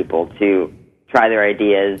inspire people to try their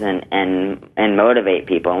ideas and motivate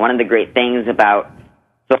people. And one of the great things about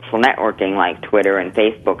social networking like Twitter and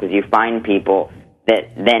Facebook is you find people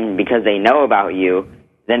that then, because they know about you,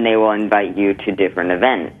 then they will invite you to different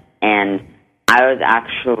events. And I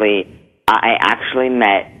actually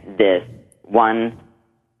met this one,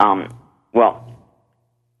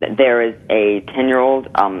 there is a 10-year-old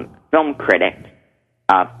film critic,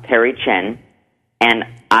 Perry Chen, and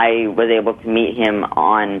I was able to meet him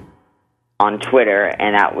on Twitter,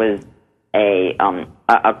 and that was a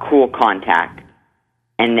cool contact.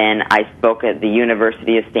 And then I spoke at the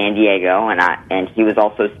University of San Diego, and he was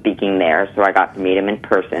also speaking there, so I got to meet him in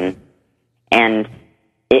person. And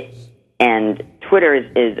Twitter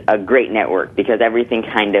is a great network because everything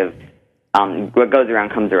kind of what goes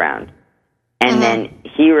around comes around. And then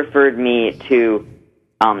he referred me to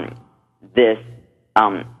this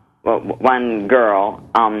one girl,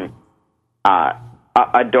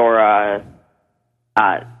 Adora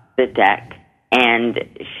Sitek, and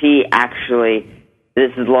she actually,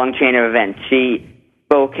 this is a long chain of events, she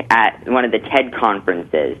spoke at one of the TED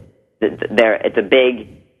conferences. It's a big...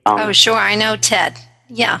 oh, sure, I know TED.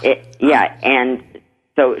 Yeah. And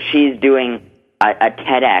so she's doing a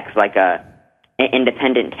TEDx, like an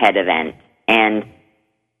independent TED event, and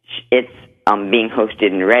it's being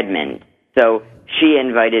hosted in Redmond. So she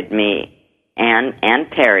invited me and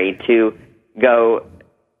Perry to go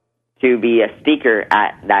to be a speaker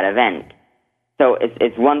at that event. So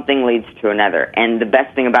it's one thing leads to another. And the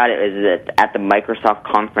best thing about it is that it's at the Microsoft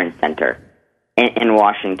Conference Center in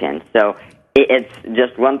Washington. So it's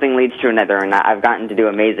just one thing leads to another, and I've gotten to do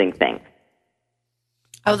amazing things.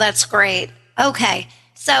 Oh, that's great. Okay.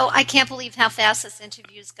 So I can't believe how fast this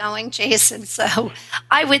interview is going, Jason. So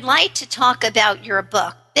I would like to talk about your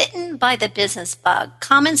book, Bitten by the Business Bug,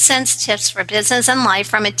 Common Sense Tips for Business and Life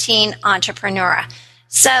from a Teen Entrepreneur.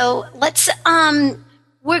 So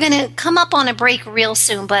we're going to come up on a break real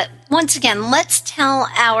soon, but once again, let's tell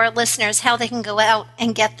our listeners how they can go out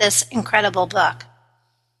and get this incredible book.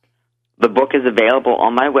 The book is available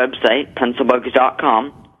on my website,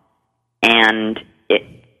 pencilbugs.com, and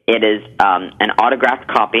it is an autographed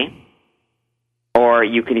copy, or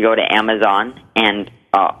you can go to Amazon and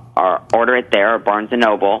or order it there, or Barnes &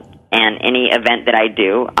 Noble. And any event that I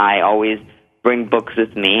do, I always bring books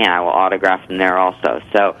with me, and I will autograph them there also.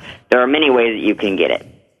 So there are many ways that you can get it.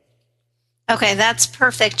 Okay, that's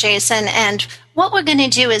perfect, Jason. And what we're going to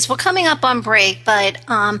do is we're coming up on break, but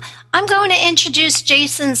I'm going to introduce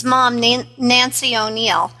Jason's mom, Nancy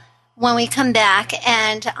O'Neill, when we come back.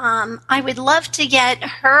 And I would love to get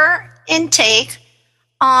her intake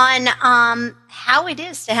on how it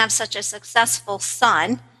is to have such a successful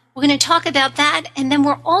son. We're going to talk about that, and then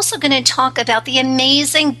we're also going to talk about the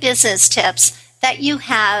amazing business tips that you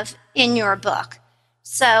have in your book.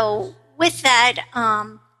 So with that,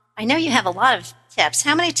 I know you have a lot of tips.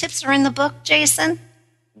 How many tips are in the book, Jason?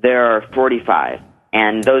 There are 45,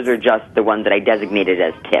 and those are just the ones that I designated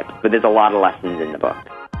as tips, but there's a lot of lessons in the book.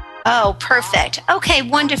 Oh, perfect. Okay,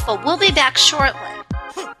 wonderful. We'll be back shortly.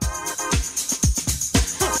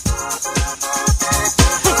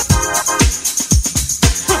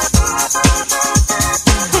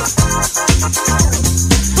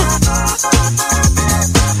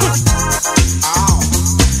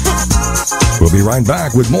 We'll be right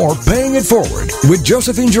back with more Paying It Forward with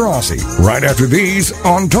Josephine Girassi right after these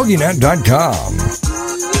on TogiNet.com.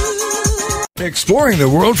 Exploring the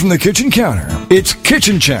world from the kitchen counter. It's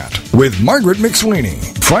Kitchen Chat with Margaret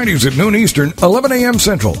McSweeney. Fridays at noon Eastern, 11 a.m.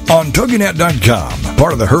 Central on TogiNet.com,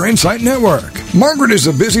 part of the Her Insight Network. Margaret is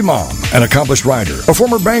a busy mom, an accomplished writer, a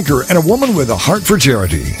former banker, and a woman with a heart for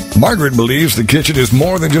charity. Margaret believes the kitchen is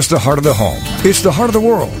more than just the heart of the home. It's the heart of the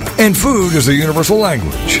world, and food is a universal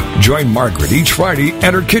language. Join Margaret each Friday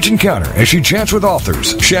at her kitchen counter as she chats with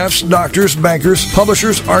authors, chefs, doctors, bankers,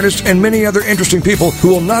 publishers, artists, and many other interesting people who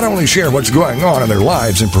will not only share what's going on in their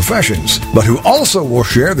lives and professions, but who also will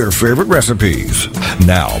share their favorite recipes.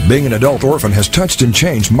 Now, being an adult orphan has touched and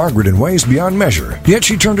changed Margaret in ways beyond measure, yet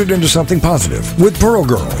she turned it into something positive with Pearl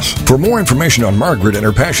Girls. For more information on Margaret and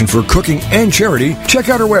her passion for cooking and charity, check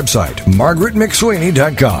out her website,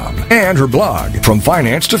 margaretmcsweeney.com, and her blog, From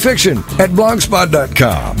Finance to Fiction, at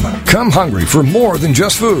blogspot.com. Come hungry for more than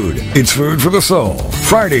just food. It's food for the soul.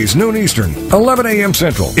 Fridays, noon Eastern, 11 a.m.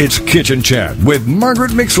 Central. It's Kitchen Chat with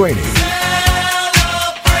Margaret McSweeney.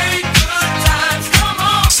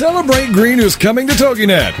 Celebrate Green is coming to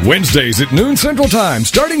TogiNet Wednesdays at noon Central Time,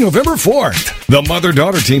 starting November 4th. The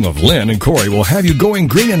mother-daughter team of Lynn and Corey will have you going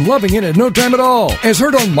green and loving it at no time at all. As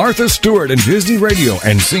heard on Martha Stewart and Disney Radio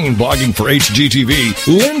and seen blogging for HGTV,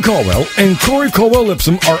 Lynn Colwell and Corey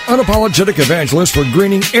Colwell-Lipsum are unapologetic evangelists for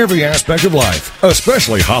greening every aspect of life,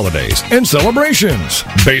 especially holidays and celebrations.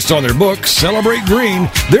 Based on their book, Celebrate Green,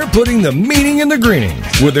 they're putting the meaning in the greening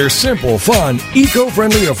with their simple, fun,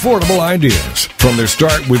 eco-friendly, affordable ideas. From their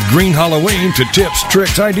start with Green Halloween to tips,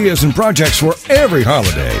 tricks, ideas, and projects for every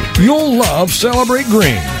holiday, you'll love Celebrate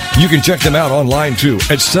Green. You can check them out online too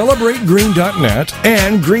at celebrategreen.net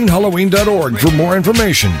and greenhalloween.org for more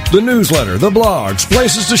information, the newsletter, the blogs,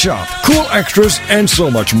 places to shop, cool extras, and so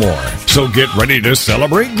much more. So get ready to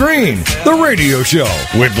celebrate green, the radio show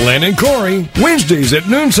with Len and Corey, Wednesdays at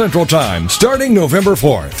noon Central Time, starting November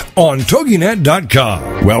 4th on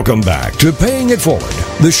TogiNet.com. Welcome back to Paying It Forward,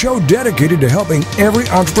 the show dedicated to helping every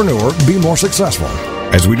entrepreneur be more successful,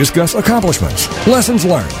 as we discuss accomplishments, lessons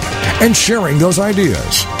learned, and sharing those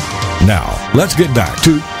ideas. Now, let's get back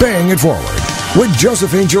to Paying It Forward with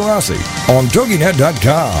Josephine Girassi on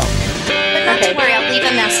TogiNet.com. But not to worry, I'll leave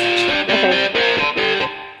a message. Okay.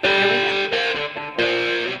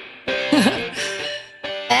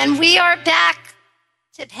 And we are back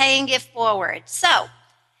to Paying It Forward. So,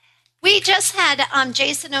 we just had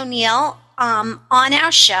Jason O'Neill on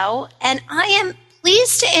our show, and I am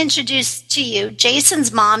pleased to introduce to you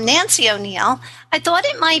Jason's mom, Nancy O'Neill. I thought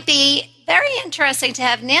it might be very interesting to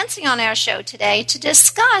have Nancy on our show today to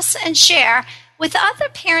discuss and share with other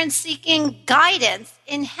parents seeking guidance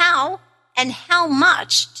in how and how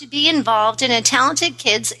much to be involved in a talented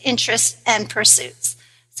kid's interests and pursuits.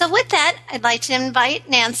 So with that, I'd like to invite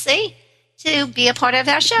Nancy to be a part of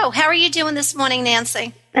our show. How are you doing this morning,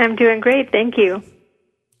 Nancy? I'm doing great, thank you.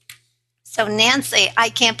 So, Nancy, I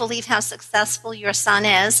can't believe how successful your son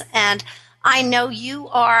is, and I know you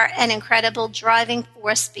are an incredible driving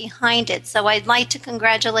force behind it. So I'd like to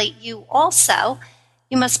congratulate you also.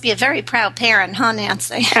 You must be a very proud parent, huh,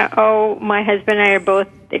 Nancy? My husband and I are both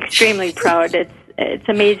extremely proud. It's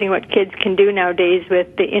amazing what kids can do nowadays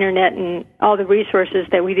with the internet and all the resources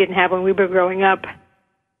that we didn't have when we were growing up.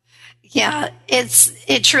 Yeah,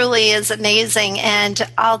 it truly is amazing. And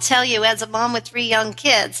I'll tell you, as a mom with 3 young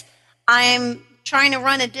kids, I'm trying to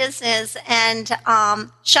run a business and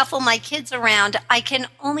shuffle my kids around. I can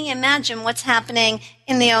only imagine what's happening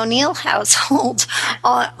in the O'Neill household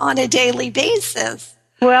on a daily basis.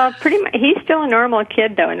 Well, pretty much, he's still a normal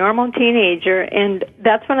kid, though, a normal teenager, and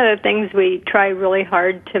that's one of the things we try really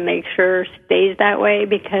hard to make sure stays that way,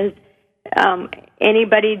 because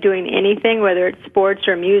anybody doing anything, whether it's sports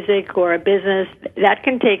or music or a business, that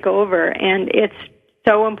can take over, and it's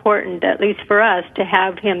so important, at least for us, to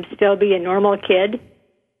have him still be a normal kid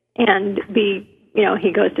and be,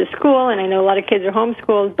 he goes to school, and I know a lot of kids are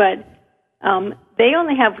homeschooled, but they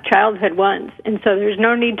only have childhood once, and so there's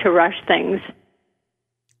no need to rush things.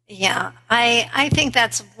 Yeah, I think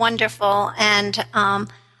that's wonderful, and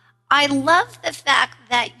I love the fact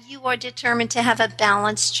that you are determined to have a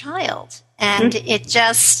balanced child, and it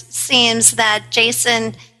just seems that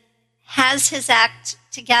Jason has his act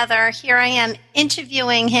together. Here I am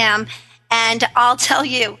interviewing him, and I'll tell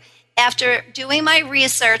you, after doing my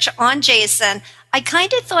research on Jason, I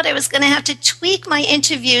kind of thought I was going to have to tweak my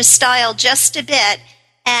interview style just a bit.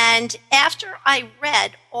 And after I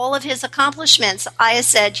read all of his accomplishments, I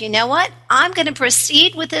said, you know what? I'm going to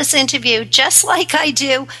proceed with this interview just like I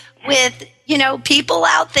do with, people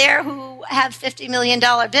out there who have $50 million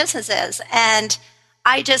businesses. And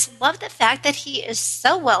I just love the fact that he is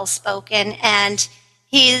so well-spoken, and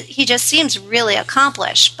he just seems really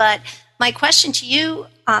accomplished. But my question to you,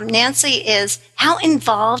 Nancy, is how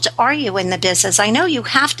involved are you in the business? I know you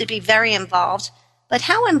have to be very involved, but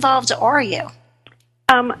how involved are you?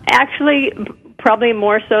 Actually, probably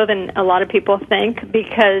more so than a lot of people think,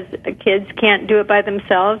 because kids can't do it by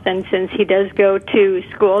themselves, and since he does go to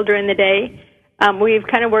school during the day, we've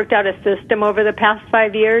kind of worked out a system over the past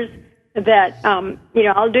 5 years that,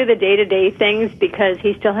 I'll do the day-to-day things because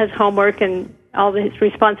he still has homework and all his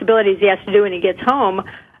responsibilities he has to do when he gets home.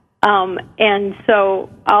 And so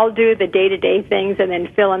I'll do the day-to-day things and then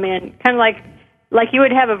fill him in, kind of like you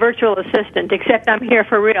would have a virtual assistant, except I'm here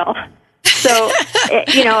for real. So,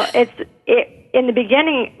 in the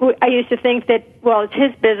beginning, I used to think that, well, it's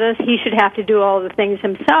his business, he should have to do all the things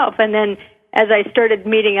himself. And then as I started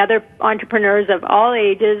meeting other entrepreneurs of all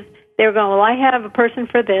ages, they were going, well, I have a person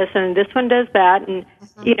for this, and this one does that, and,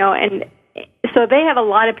 and so they have a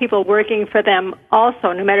lot of people working for them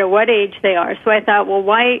also, no matter what age they are. So I thought, well,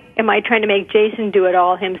 why am I trying to make Jason do it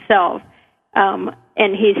all himself?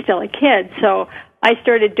 and he's still a kid. So I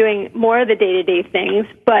started doing more of the day-to-day things,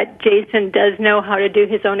 but Jason does know how to do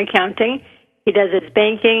his own accounting. He does his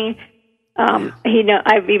banking.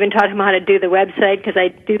 I've even taught him how to do the website because I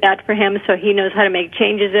do that for him, so he knows how to make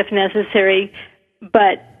changes if necessary.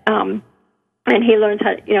 But and he learns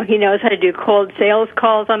how, he knows how to do cold sales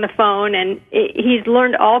calls on the phone, and he's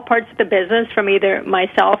learned all parts of the business from either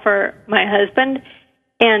myself or my husband.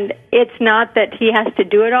 And it's not that he has to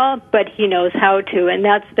do it all, but he knows how to, and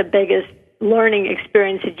that's the biggest learning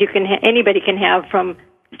experience that anybody can have from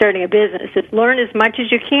starting a business. Is learn as much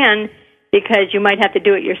as you can, because you might have to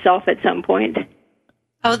do it yourself at some point.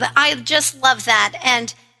 Oh, I just love that.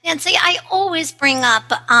 And Nancy, I always bring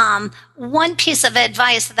up one piece of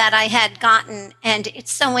advice that I had gotten, and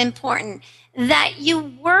it's so important, that you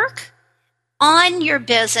work on your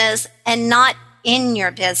business and not in your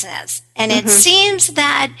business. And it seems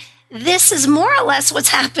that this is more or less what's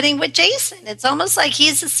happening with Jason. It's almost like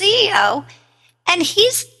he's the CEO, and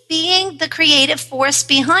he's being the creative force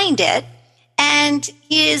behind it, and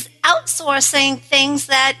he is outsourcing things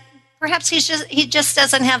that perhaps he just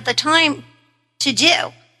doesn't have the time to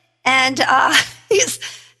do. And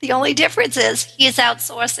the only difference is he's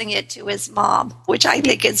outsourcing it to his mom, which I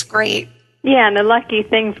think is great. Yeah, and the lucky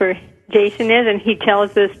thing for Jason is, and he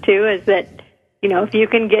tells us too, is that, if you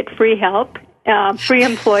can get free help, free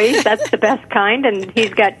employees, that's the best kind, and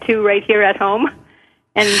he's got 2 right here at home.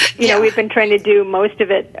 And, we've been trying to do most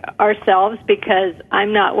of it ourselves because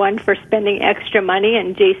I'm not one for spending extra money,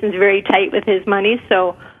 and Jason's very tight with his money,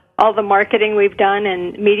 so all the marketing we've done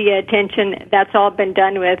and media attention, that's all been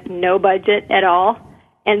done with no budget at all.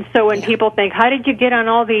 And so when people think, how did you get on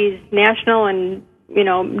all these national and,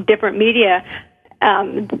 different media,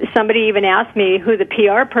 somebody even asked me who the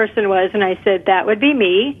PR person was, and I said, that would be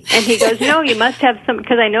me. And he goes, no, you must have some,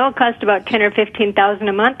 because I know it costs about $10,000 or $15,000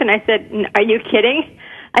 a month. And I said, are you kidding?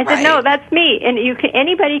 I said, no, that's me. And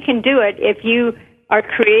anybody can do it if you are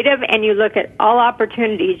creative and you look at all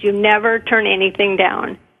opportunities. You never turn anything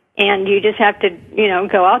down. And you just have to,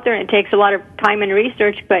 go out there, and it takes a lot of time and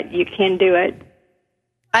research, but you can do it.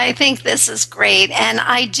 I think this is great. And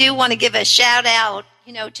I do want to give a shout out,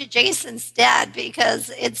 to Jason's dad, because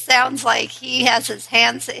it sounds like he has his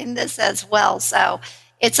hands in this as well. So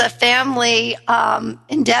it's a family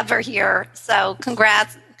endeavor here. So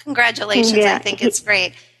congratulations. Yeah, I think it's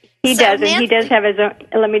great. He does, and he does have his own.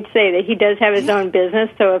 Let me say that he does have his own business.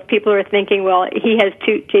 So if people are thinking, well, Jason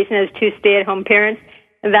has 2 stay-at-home parents,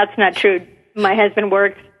 that's not true. My husband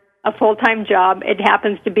works a full-time job. It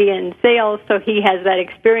happens to be in sales, so he has that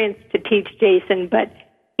experience to teach Jason, but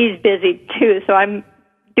he's busy too. So I'm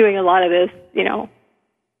doing a lot of this,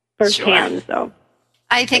 firsthand. Sure. So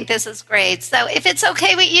I think this is great. So if it's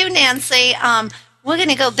okay with you, Nancy, we're going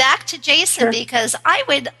to go back to Jason, because I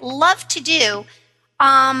would love to do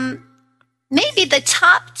maybe the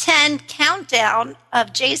top 10 countdown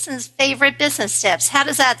of Jason's favorite business tips. How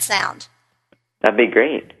does that sound? That'd be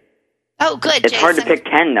great. Oh, good, It's Jason. hard to pick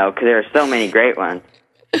 10, though, because there are so many great ones.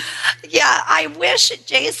 Yeah, I wish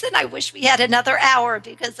we had another hour,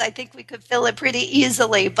 because I think we could fill it pretty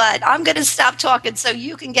easily. But I'm going to stop talking so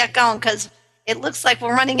you can get going, because it looks like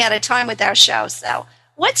we're running out of time with our show. So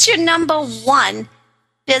what's your number 1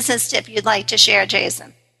 business tip you'd like to share,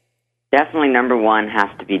 Jason? Definitely number 1 has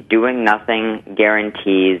to be doing nothing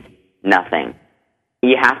guarantees nothing.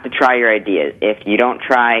 You have to try your ideas. If you don't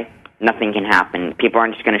try, nothing can happen. People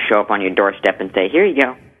aren't just going to show up on your doorstep and say, here you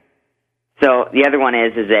go. So the other one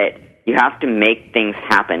is that you have to make things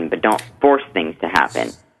happen, but don't force things to happen.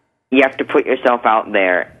 You have to put yourself out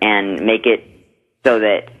there and make it so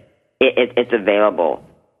that it's available.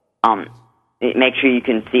 Make sure you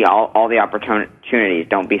can see all the opportunities.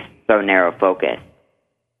 Don't be so narrow-focused.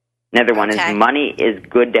 Another one is money is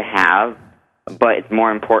good to have, but it's more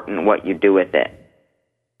important what you do with it.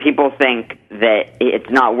 People think that it's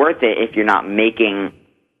not worth it if you're not making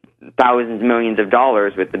thousands, millions of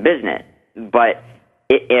dollars with the business. But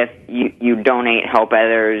if you donate, help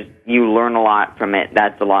others, you learn a lot from it,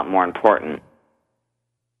 that's a lot more important.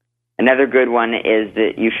 Another good one is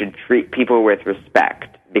that you should treat people with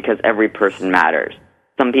respect, because every person matters.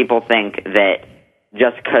 Some people think that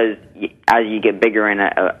just because as you get bigger in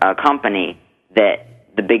a company, that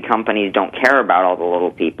the big companies don't care about all the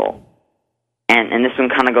little people. And this one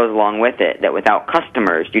kind of goes along with it, that without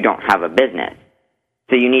customers, you don't have a business.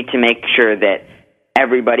 So you need to make sure that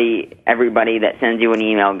everybody that sends you an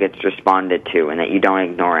email gets responded to, and that you don't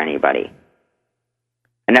ignore anybody.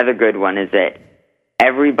 Another good one is that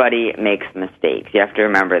everybody makes mistakes. You have to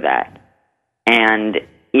remember that. And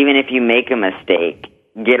even if you make a mistake,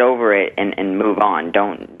 get over it and move on.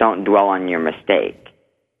 Don't dwell on your mistake.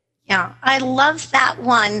 Yeah, I love that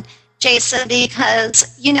one, Jason,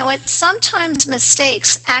 because, sometimes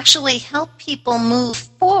mistakes actually help people move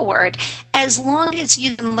forward as long as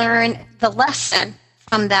you can learn the lesson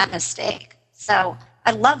from that mistake. So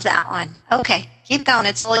I love that one. Okay, keep going.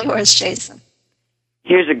 It's all yours, Jason.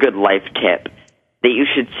 Here's a good life tip, that you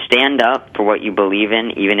should stand up for what you believe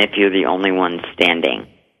in, even if you're the only one standing.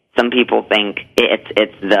 Some people think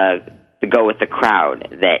it's the go with the crowd,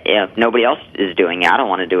 that if nobody else is doing it, I don't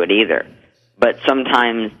want to do it either. But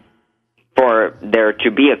sometimes for there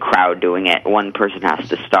to be a crowd doing it, one person has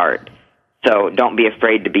to start. So don't be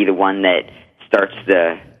afraid to be the one that starts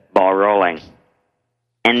the ball rolling.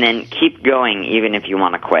 And then keep going even if you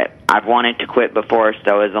want to quit. I've wanted to quit before,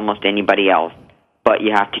 so has almost anybody else. But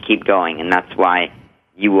you have to keep going, and that's why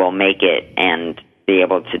you will make it and be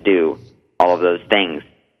able to do all of those things.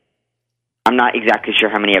 I'm not exactly sure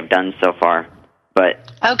how many I've done so far,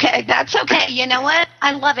 but... Okay, that's okay. You know what?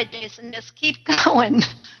 I love it, Jason. Just keep going.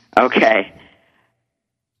 Okay.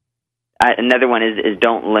 Another one is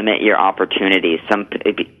don't limit your opportunities.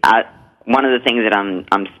 One of the things that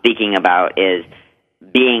I'm speaking about is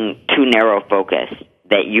being too narrow focused,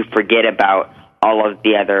 that you forget about all of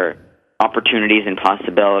the other opportunities and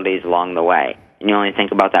possibilities along the way. And you only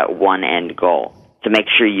think about that one end goal. To make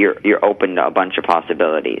sure you're open to a bunch of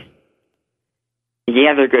possibilities. The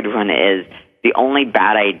other good one is the only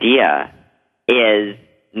bad idea is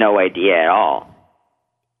no idea at all.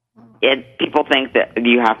 People think that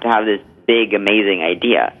you have to have this big, amazing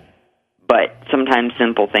idea, but sometimes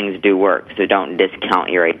simple things do work, so don't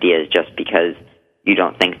discount your ideas just because you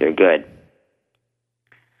don't think they're good.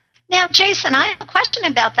 Now, Jason, I have a question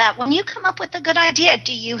about that. When you come up with a good idea,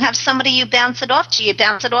 do you have somebody you bounce it off? Do you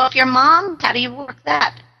bounce it off your mom? How do you work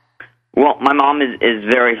that? Well, my mom is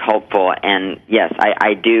very helpful, and yes,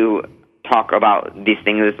 I do talk about these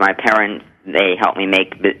things with my parents. They help me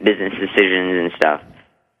make business decisions and stuff.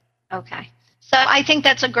 Okay. So I think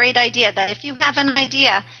that's a great idea, that if you have an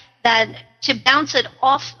idea, that to bounce it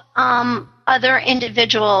off other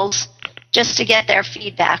individuals just to get their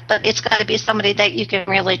feedback, but it's got to be somebody that you can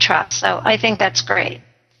really trust. So I think that's great.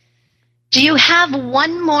 Do you have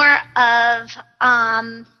one more of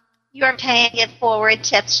your paying it forward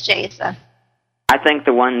tips, Jason? I think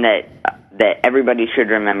the one that everybody should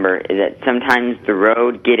remember is that sometimes the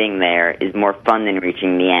road getting there is more fun than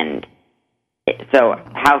reaching the end. So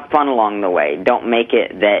have fun along the way. Don't make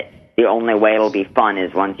it that the only way it'll be fun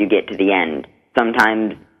is once you get to the end.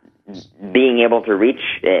 Sometimes being able to reach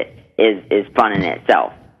it is fun in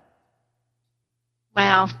itself.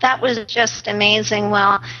 Wow, that was just amazing.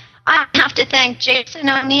 Well, I have to thank Jason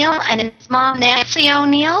O'Neill and his mom, Nancy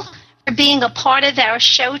O'Neill, for being a part of our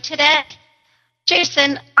show today.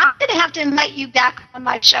 Jason, I'm going to have to invite you back on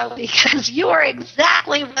my show because you are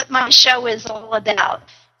exactly what my show is all about.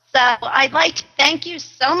 So I'd like to thank you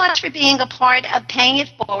so much for being a part of Paying It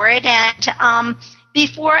Forward. And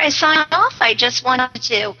before I sign off, I just wanted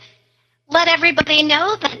to let everybody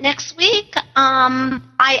know that next week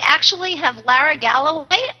I actually have Lara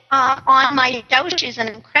Galloway on my show. She's an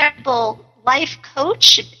incredible life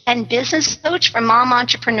coach and business coach for mom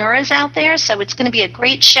entrepreneurs out there. So it's going to be a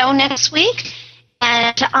great show next week.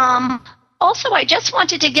 And also, I just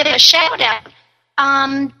wanted to give a shout out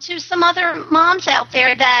to some other moms out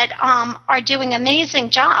there that are doing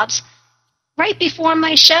amazing jobs. Right before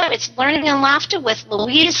my show, it's Learning and Laughter with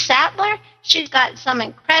Louise Sattler. She's got some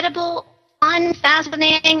incredible, fun,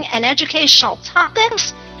 fascinating, and educational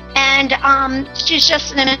topics. And she's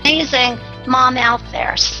just an amazing mom out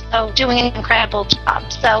there, so doing an incredible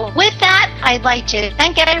job. So with that, I'd like to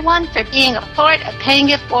thank everyone for being a part of Paying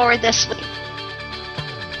It Forward this week.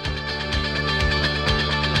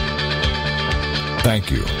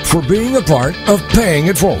 Thank you for being a part of Paying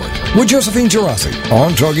It Forward with Josephine Girassi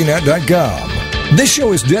on TogiNet.com. This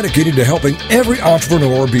show is dedicated to helping every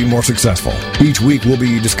entrepreneur be more successful. Each week we'll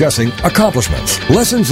be discussing accomplishments, lessons